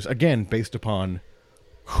manners. Again, based upon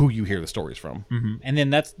who you hear the stories from. And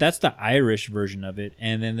then that's the Irish version of it,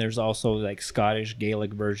 and then there's also like Scottish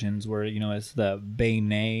Gaelic versions where it's the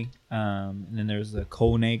Béné, and then there's the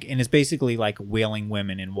Koenig, and it's basically like wailing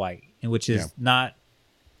women in white, and which is not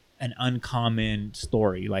an uncommon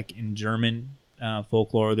story. Like in German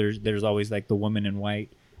folklore, there's always like the woman in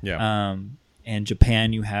white. In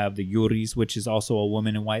Japan, you have the Yuris, which is also a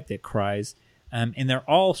woman in white that cries. And they're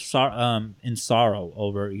all in sorrow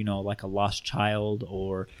over, like a lost child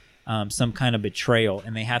or some kind of betrayal,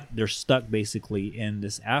 and they're stuck basically in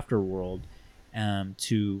this afterworld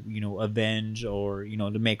to avenge or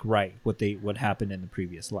to make right what happened in the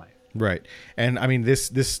previous life. Right, and I mean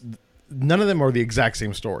this none of them are the exact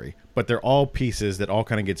same story, but they're all pieces that all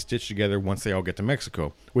kind of get stitched together once they all get to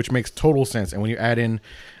Mexico, which makes total sense. And when you add in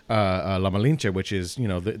La Malinche, which is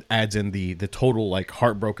adds in the total like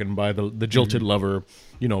heartbroken by the jilted lover,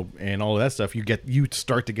 and all of that stuff, you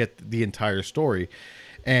start to get the entire story,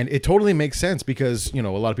 and it totally makes sense because a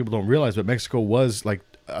lot of people don't realize, but Mexico was like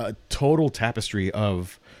a total tapestry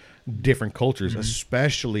of different cultures,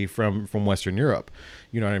 especially from Western Europe.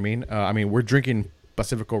 You know what I mean? I mean, we're drinking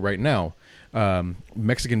Pacifico right now.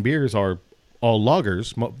 Mexican beers are all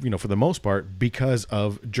lagers, for the most part, because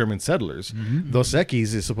of German settlers. Dos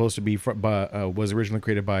Equis is supposed to be was originally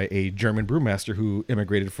created by a German brewmaster who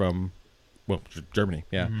immigrated from Germany.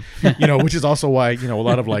 Which is also why a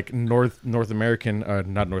lot of like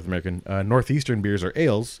northeastern beers are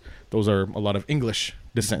ales. Those are a lot of English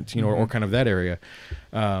descent, or kind of that area.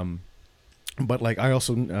 But like I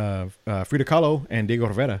also Frida Kahlo and Diego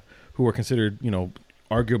Rivera, who are considered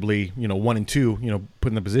arguably, 1 and 2, put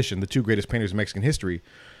in the position, the two greatest painters in Mexican history.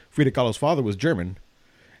 Frida Kahlo's father was German,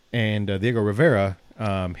 and Diego Rivera,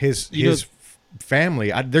 his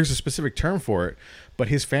family, there's a specific term for it, but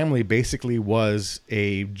his family basically was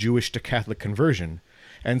a Jewish to Catholic conversion.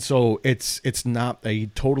 And so it's not a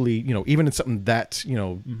totally, even in something that,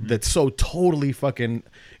 that's so totally fucking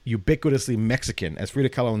ubiquitously Mexican as Frida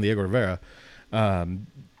Kahlo and Diego Rivera,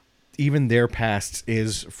 even their past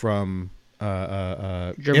is from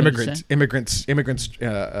immigrants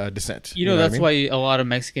descent. That's why a lot of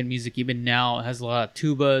Mexican music even now has a lot of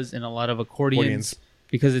tubas and a lot of accordions.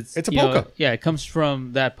 Because it's a polka. It comes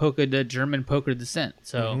from that German polka descent.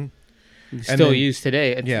 So we still use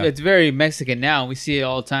today. It's very Mexican now. We see it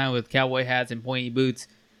all the time with cowboy hats and pointy boots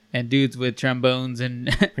and dudes with trombones and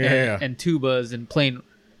and tubas and playing.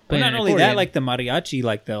 But not only that, like the mariachi,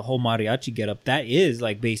 like the whole mariachi getup, that is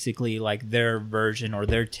like basically like their version or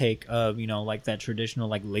their take of like that traditional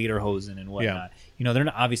like lederhosen and whatnot. They're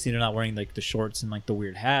not wearing like the shorts and like the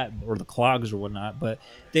weird hat or the clogs or whatnot, but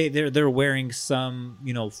they're wearing some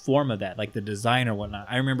form of that, like the design or whatnot.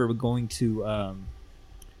 I remember going to at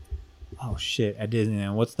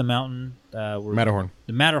Disneyland. What's the mountain? Matterhorn.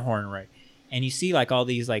 The Matterhorn, right? And you see like all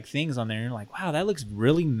these like things on there, and you're like, wow, that looks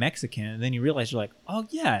really Mexican. And then you realize you're like, oh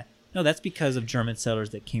yeah, no, that's because of German settlers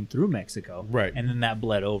that came through Mexico, right? And then that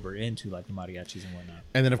bled over into like the mariachis and whatnot.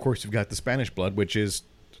 And then of course you've got the Spanish blood, which is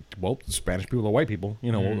Spanish people are white people. A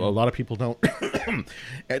lot of people don't.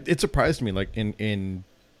 It surprised me, like in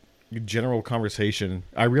general conversation.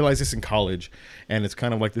 I realized this in college, and it's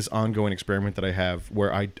kind of like this ongoing experiment that I have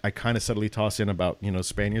where I kind of subtly toss in about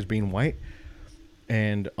Spaniards being white.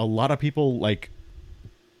 And a lot of people, like,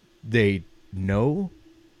 they know,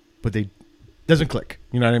 but they doesn't click.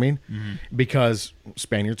 You know what I mean? Because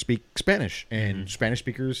Spaniards speak Spanish, and Spanish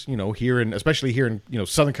speakers, here especially here in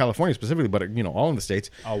Southern California specifically, but all in the states,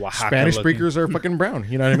 Oaxaca Spanish looking. speakers are fucking brown.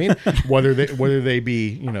 You know what I mean? whether they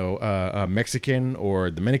be Mexican or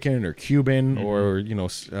Dominican or Cuban or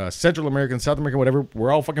Central American, South American, whatever,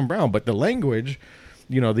 we're all fucking brown. But the language,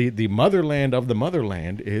 the motherland of the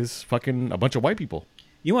motherland is fucking a bunch of white people.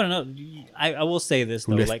 You want to know? I will say this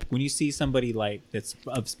though, Lisp. like when you see somebody like that's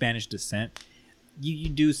of Spanish descent, you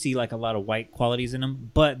do see like a lot of white qualities in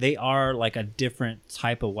them, but they are like a different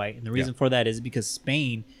type of white, and the reason for that is because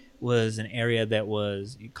Spain was an area that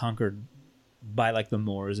was conquered by like the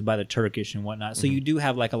Moors, by the Turkish and whatnot. So you do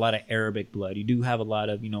have like a lot of Arabic blood. You do have a lot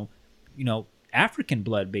of African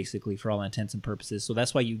blood, basically, for all intents and purposes. So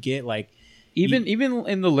that's why you get like Even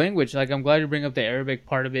in the language, like I'm glad you bring up the Arabic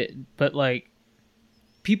part of it, but like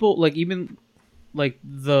people like even like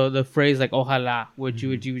the phrase like ojalá, would you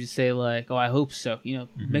would just say like, oh, I hope so.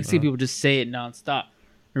 Mexican people just say it nonstop.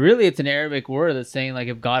 Really, it's an Arabic word that's saying like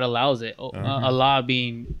if God allows it. Allah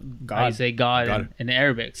being God, how you say God. In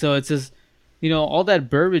Arabic. So it's just all that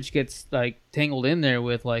verbiage gets like tangled in there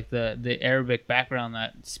with like the Arabic background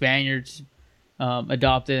that Spaniards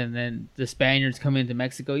adopted, and then the Spaniards come into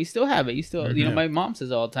Mexico. You still have it. You still my mom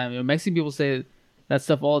says all the time. Mexican people say that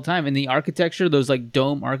stuff all the time. And the architecture, those like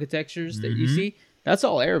dome architectures that you see, that's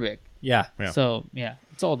all Arabic. yeah. So yeah,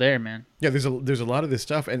 it's all there, man. Yeah, there's a lot of this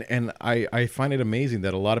stuff, and I find it amazing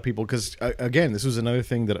that a lot of people, because again, this was another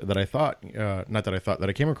thing that I thought, that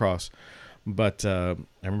I came across, but I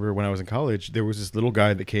remember when I was in college, there was this little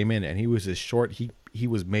guy that came in, and he was this short. He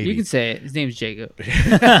was maybe, You can say it. His name's Jacob.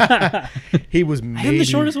 he was I'm maybe the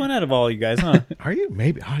shortest one out of all you guys, huh? Are you?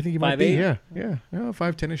 Maybe. I think you might be. 5'8"? Yeah.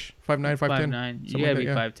 5'10"ish, 5'9", 5'10". 5'9". You something gotta like be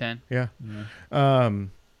that, 5'10". Yeah.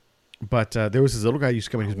 But there was this little guy who used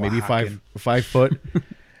to come in. He was maybe five foot.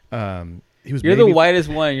 He was. You're maybe, the whitest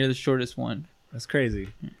one. You're the shortest one. That's crazy.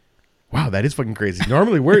 Wow, that is fucking crazy.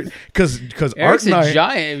 Normally we're because Art Eric's and a I.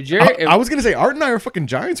 giant. Jerry, I was gonna say Art and I are fucking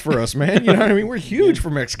giants for us, man. You know what I mean? We're huge for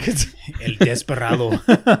Mexicans. El desperado.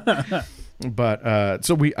 But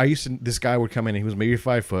so this guy would come in, and he was maybe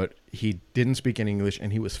 5 foot. He didn't speak any English,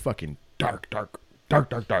 and he was fucking dark.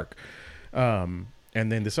 And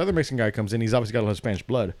then this other Mexican guy comes in. He's obviously got a lot of Spanish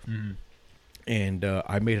blood. And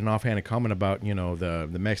I made an offhanded comment about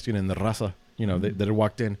the Mexican and the raza that had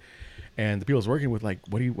walked in, and the people I was working with like,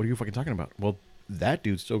 what are you fucking talking about? Well, that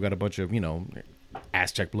dude's still got a bunch of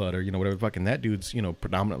Aztec blood or whatever fucking, that dude's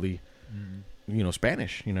predominantly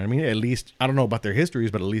Spanish. You know what I mean? At least I don't know about their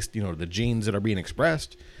histories, but at least the genes that are being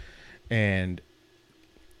expressed. And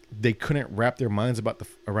they couldn't wrap their minds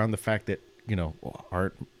around the fact that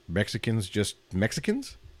aren't Mexicans just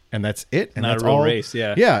Mexicans, and that's it, and Not that's a real all. race,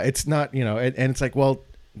 yeah. Yeah, it's not, and it's like, well,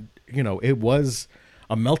 it was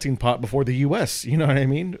a melting pot before the U.S. You know what I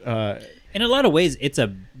mean? In a lot of ways, it's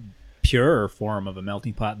a purer form of a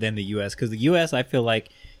melting pot than the U.S. Because the U.S., I feel like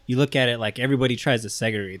you look at it like everybody tries to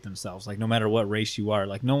segregate themselves. Like no matter what race you are,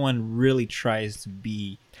 like no one really tries to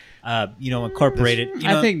be, incorporated.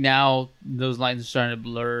 I think now those lines are starting to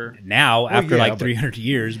blur. Now after yeah, like but- 300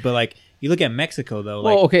 years, but like you look at Mexico though.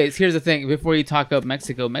 Well, Like, okay. So here's the thing. Before you talk up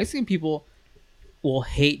Mexico, Mexican people will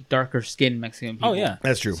hate darker skinned Mexican people. oh yeah.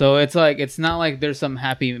 That's true. So it's not like there's some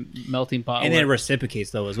happy melting pot. And where- then it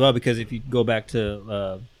reciprocates though as well, because if you go back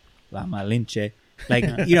to La Malinche, like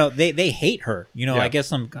they hate her. Yeah. I guess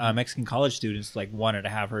some Mexican college students like wanted to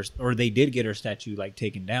have her, or they did get her statue like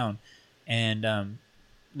taken down, and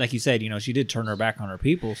like you said, she did turn her back on her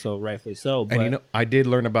people, so rightfully so. But And I did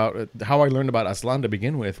learn about how I learned about Aslan to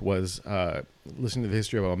begin with was listening to the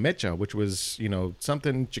history of El Mecha, which was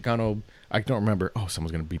something Chicano. I don't remember. Oh,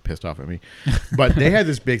 someone's gonna be pissed off at me. But they had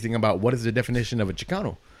this big thing about what is the definition of a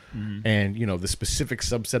Chicano, and the specific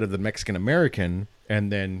subset of the Mexican American,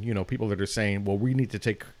 and then people that are saying, well, we need to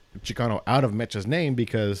take Chicano out of Mecha's name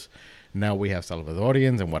because now we have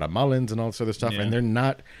Salvadorians and Guatemalans and all this other stuff, Yeah. and they're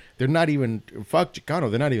not even fuck Chicano.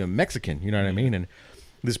 They're not even Mexican. You know what I mean? And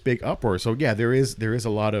this big uproar. So yeah, there is a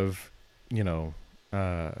lot of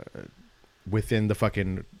within the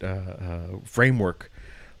fucking framework,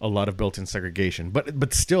 a lot of built-in segregation.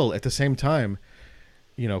 But still, at the same time,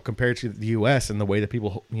 compared to the U.S. and the way that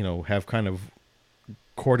people have kind of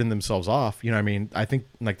cordoned themselves off. You know what I mean? I think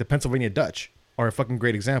like the Pennsylvania Dutch are a fucking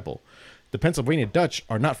great example. The Pennsylvania Dutch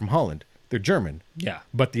are not from Holland. They're German. yeah,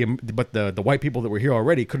 But the white people that were here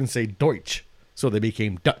already couldn't say Deutsch, so they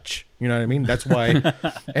became Dutch. You know what I mean? That's why.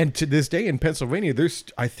 And to this day in Pennsylvania,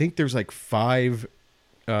 I think there's like 5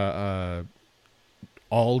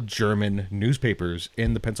 all German newspapers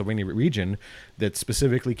in the Pennsylvania region that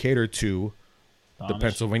specifically cater to the Amish.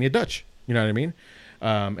 Pennsylvania Dutch. You know what I mean?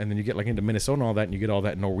 And then you get like into Minnesota and all that, and you get all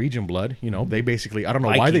that Norwegian blood. You know, they basically, I don't know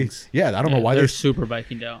why they, Vikings. I don't know why they're they're super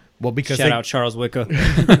Vikinged out. well, because Shout they, out Charles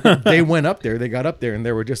Wicca. they went up there, they got up there, and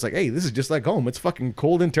they were just like, hey, this is just like home. It's fucking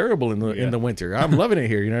cold and terrible in the winter. I'm loving it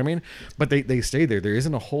here. You know what I mean? But they stay there. There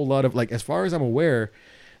isn't a whole lot of like, as far as I'm aware,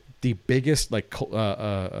 the biggest like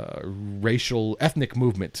racial ethnic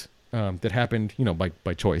movement that happened, you know,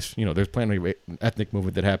 by choice. You know, there's plenty of ethnic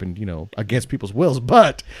movement that happened, you know, against people's wills.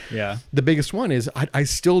 But Yeah. the biggest one is I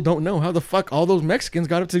still don't know how the fuck all those Mexicans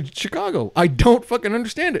got up to Chicago. I don't fucking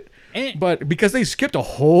understand it. Eh. But because they skipped a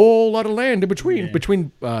whole lot of land in between Yeah.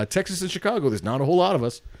 between Texas and Chicago, there's not a whole lot of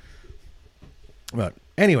us. But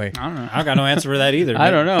anyway, I don't know. I got no answer for that either.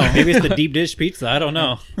 I don't know. Maybe it's the deep dish pizza. I don't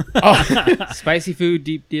know. Spicy food,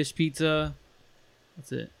 deep dish pizza.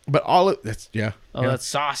 That's it. but all of that's Oh, that's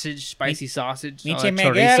sausage, spicy sausage. Miche that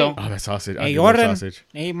Miguel. chorizo. Oh, that sausage. I Hey, do love Jordan. sausage.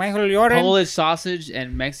 Hey, Michael Jordan. Polish sausage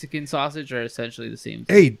and Mexican sausage are essentially the same.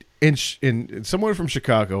 Hey, in somewhere from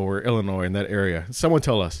Chicago or Illinois in that area, someone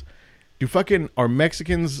tell us, are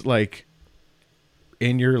Mexicans like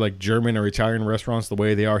in your like German or Italian restaurants the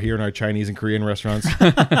way they are here in our Chinese and Korean restaurants?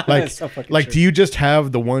 Like, so fucking like true. do you just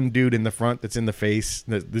have the one dude in the front that's in the face?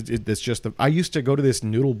 That's just the. I used to go to this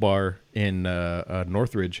noodle bar in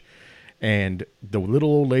Northridge, and the little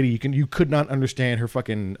old lady, you could not understand her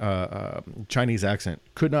fucking Chinese accent.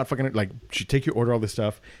 Could not fucking like. She'd take your order, all this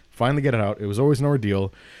stuff, finally get it out. It was always an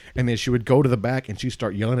ordeal, and then she would go to the back and she'd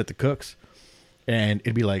start yelling at the cooks, and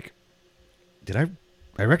it'd be like, did I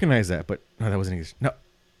recognize that, but no, that wasn't English. No,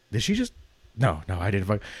 did she just? No, I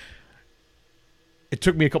didn't. It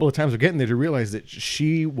took me a couple of times of getting there to realize that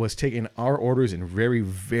she was taking our orders in very,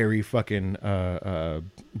 very fucking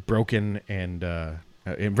broken and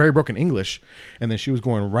in very broken English, and then she was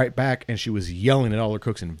going right back and she was yelling at all her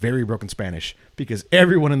cooks in very broken Spanish because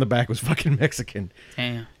everyone in the back was fucking Mexican.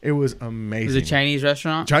 Damn. It was It amazing. was a Chinese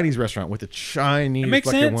restaurant. Chinese restaurant with a Chinese It makes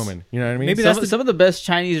fucking sense. woman. You know what I mean? Maybe Some, that's some of the best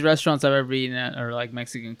Chinese restaurants I've ever eaten at are like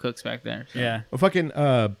Mexican cooks back there. So. Yeah. a fucking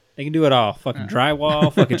They can do it all. Fucking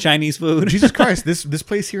drywall, fucking Chinese food. Jesus Christ, this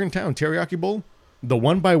place here in town, Teriyaki Bowl, the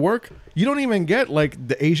one by work, you don't even get like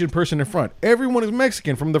the Asian person in front. Everyone is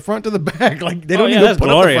Mexican from the front to the back. Like they don't even that's put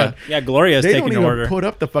Gloria. up the front. Yeah, Gloria's They taking don't the even order. put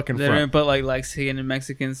up the fucking They don't front. put like Mexican and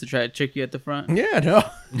Mexicans to try to trick you at the front. Yeah, no.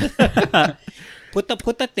 Put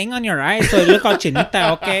the thing on your eyes so it look all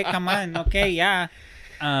chinita. Okay, come on. Okay, yeah.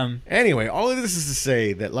 Anyway, all of this is to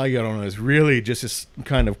say that La Llorona is really just this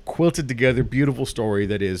kind of quilted together, beautiful story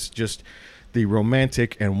that is just the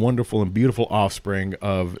romantic and wonderful and beautiful offspring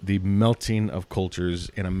of the melting of cultures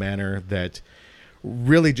in a manner that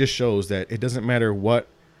really just shows that it doesn't matter what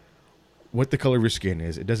the color of your skin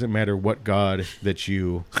is. It doesn't matter what God that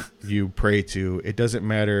you pray to. It doesn't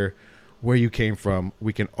matter where you came from.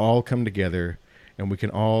 We can all come together and we can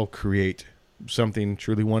all create something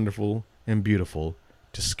truly wonderful and beautiful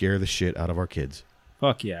to scare the shit out of our kids.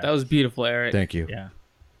 Fuck yeah. That was beautiful, Eric. Thank you. Yeah.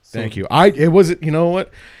 Thank you. It wasn't, you know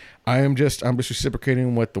what? I'm just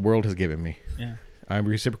reciprocating what the world has given me. Yeah. I'm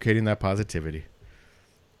reciprocating that positivity.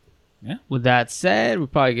 With that said, we'll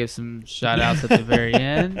probably give some shout outs at the very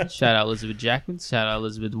end. Shout out Elizabeth Jackman. Shout out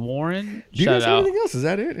Elizabeth Warren. Do you Shout guys have out. anything else? Is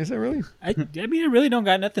that it? Is that really? I mean, I really don't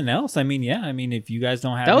got nothing else. I mean, yeah. I mean, if you guys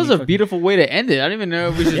don't have That was any a beautiful way to end it. I don't even know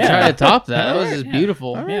if we should Yeah. try to top that. That was Alright, just yeah. beautiful.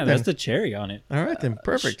 Alright. yeah, then. that's the cherry on it. All right, then.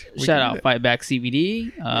 Perfect. We Shout can out do Fightback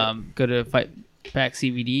CBD. Go to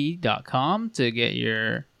fightbackcbd.com to get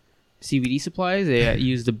your CBD supplies. They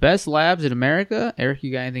use the best labs in America. Eric,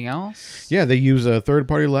 you got anything else? Yeah, they use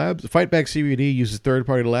third-party labs. Fightback CBD uses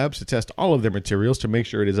third-party labs to test all of their materials to make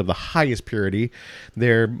sure it is of the highest purity.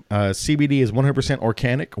 Their CBD is 100%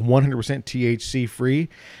 organic, 100% THC free,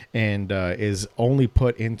 and is only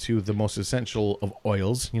put into the most essential of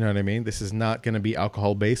oils. You know what I mean? This is not going to be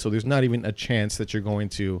alcohol-based, so there's not even a chance that you're going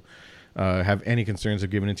to have any concerns of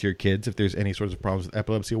giving it to your kids if there's any sorts of problems with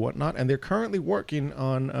epilepsy or whatnot. And they're currently working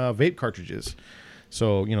on vape cartridges.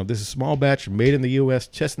 So, you know, this is small batch, made in the U.S.,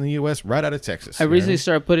 tested in the U.S., right out of Texas. I You know? recently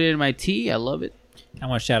started putting it in my tea. I love it. I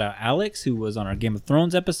want to shout out Alex, who was on our Game of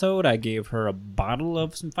Thrones episode. I gave her a bottle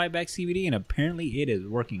of some Fightback CBD, and apparently it is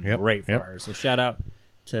working Yep, great for yep. her. So shout out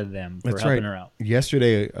to them for That's helping right. her out.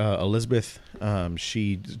 Yesterday, Elizabeth,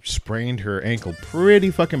 she sprained her ankle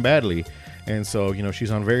pretty fucking badly. And so, you know, she's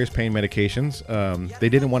on various pain medications. They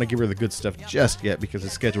didn't want to give her the good stuff just yet because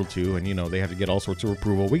it's scheduled to, and, you know, they have to get all sorts of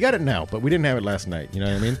approval. We got it now, but we didn't have it last night. You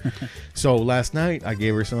know what I mean? So last night, I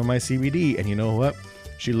gave her some of my CBD, and you know what?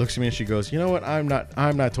 She looks at me and she goes, you know what? I'm not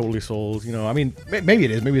totally sold. You know, I mean, maybe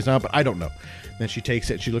it is, maybe it's not, but I don't know. Then she takes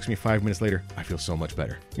it. She looks at me 5 minutes later. I feel so much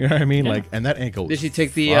better. You know what I mean? Yeah. Like, and that ankle. Did she take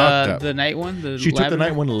fucked up. the night one? She took the lavender?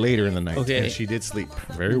 night one later in the night. Okay. And she did sleep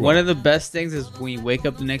very well. One of the best things is when you wake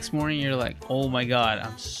up the next morning, you're like, oh my God,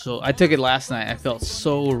 I took it last night. I felt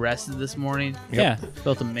so rested this morning. Yeah.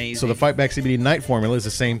 Felt amazing. So the Fight Back CBD night formula is the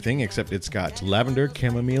same thing, except it's got lavender,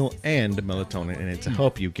 chamomile, and melatonin in it to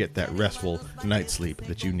help you get that restful night sleep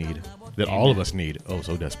that you need, that all of us need, oh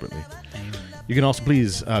so desperately. You can also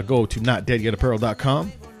please go to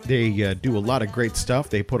notdeadyetapparel.com. They do a lot of great stuff.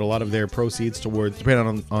 They put a lot of their proceeds towards,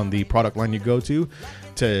 depending on the product line you go to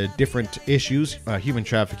different issues, human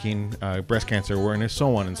trafficking, breast cancer awareness,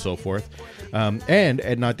 so on and so forth. And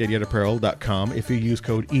at notdeadyetapparel.com, if you use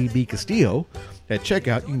code EBCastillo at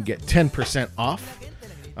checkout, you can get 10% off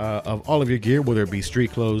of all of your gear, whether it be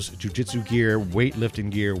street clothes, jiu-jitsu gear,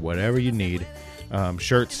 weightlifting gear, whatever you need.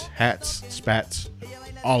 Shirts, hats, spats,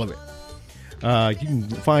 all of it. You can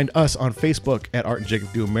find us on Facebook at Art and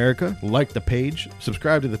Jacob Do America. Like the page,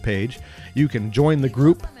 subscribe to the page. You can join the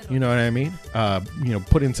group. You know what I mean?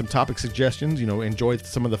 Put in some topic suggestions. Enjoy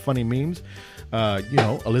some of the funny memes.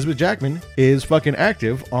 Elizabeth Jackman is fucking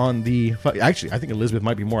active on the. Actually, I think Elizabeth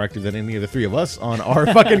might be more active than any of the three of us on our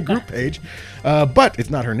fucking group page. But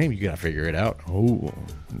it's not her name. You gotta figure it out. Oh,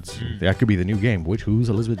 that could be the new game. Who's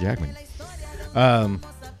Elizabeth Jackman?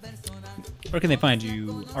 Where can they find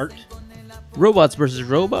you, Art? Robots versus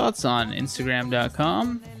Robots on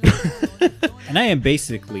Instagram.com. And I am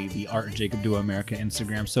basically the Art Jacob Do America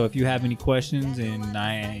Instagram. So if you have any questions, and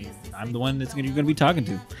I'm the one that's you're gonna be talking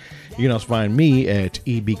to. You can also find me at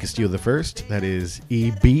EB Castillo the First. That is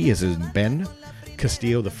EB as in Ben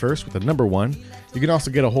Castillo the First with the number 1. You can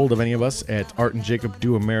also get a hold of any of us at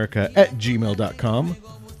artandjacobdoamerica@gmail.com.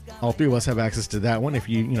 All three of us have access to that one. If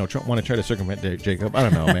you want to try to circumvent Jacob, I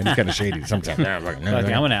don't know, man. He's kind of shady sometimes.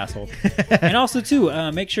 Okay, I'm an asshole. And also, too,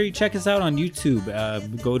 make sure you check us out on YouTube.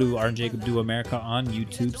 Go to Art and Jacob Do America on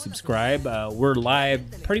YouTube. Subscribe. We're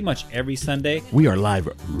live pretty much every Sunday. We are live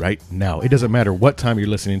right now. It doesn't matter what time you're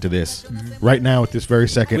listening to this. Mm-hmm. Right now, at this very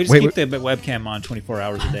second. We just keep the webcam on 24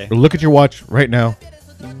 hours a day. Look at your watch right now.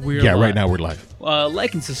 We're live. Right now we're live.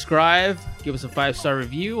 Like and subscribe. Give us a 5-star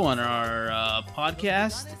review on our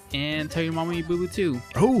podcast, and tell your mama you boo boo too.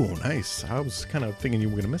 Oh, nice. I was kind of thinking you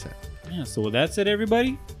were gonna miss it. Yeah. So with that said,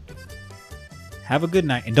 everybody, have a good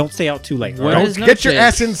night, and don't stay out too late. What Right? is Get your noche?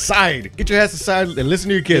 ass inside. Get your ass inside and listen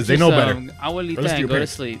to your kids. They know better. Abuelita, Or listen to and your go to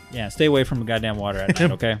parents. sleep. Yeah. Stay away from the goddamn water at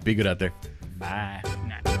night. Okay. Be good out there. Bye.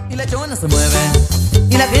 Y la chona se mueve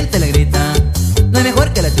y la gente le grita, no hay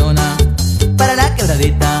mejor que la chona para la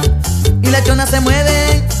quebradita. Y la chona se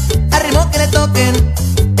mueve al ritmo que le toquen,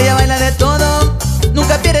 ella baila de todo,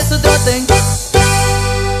 nunca pierde su trote.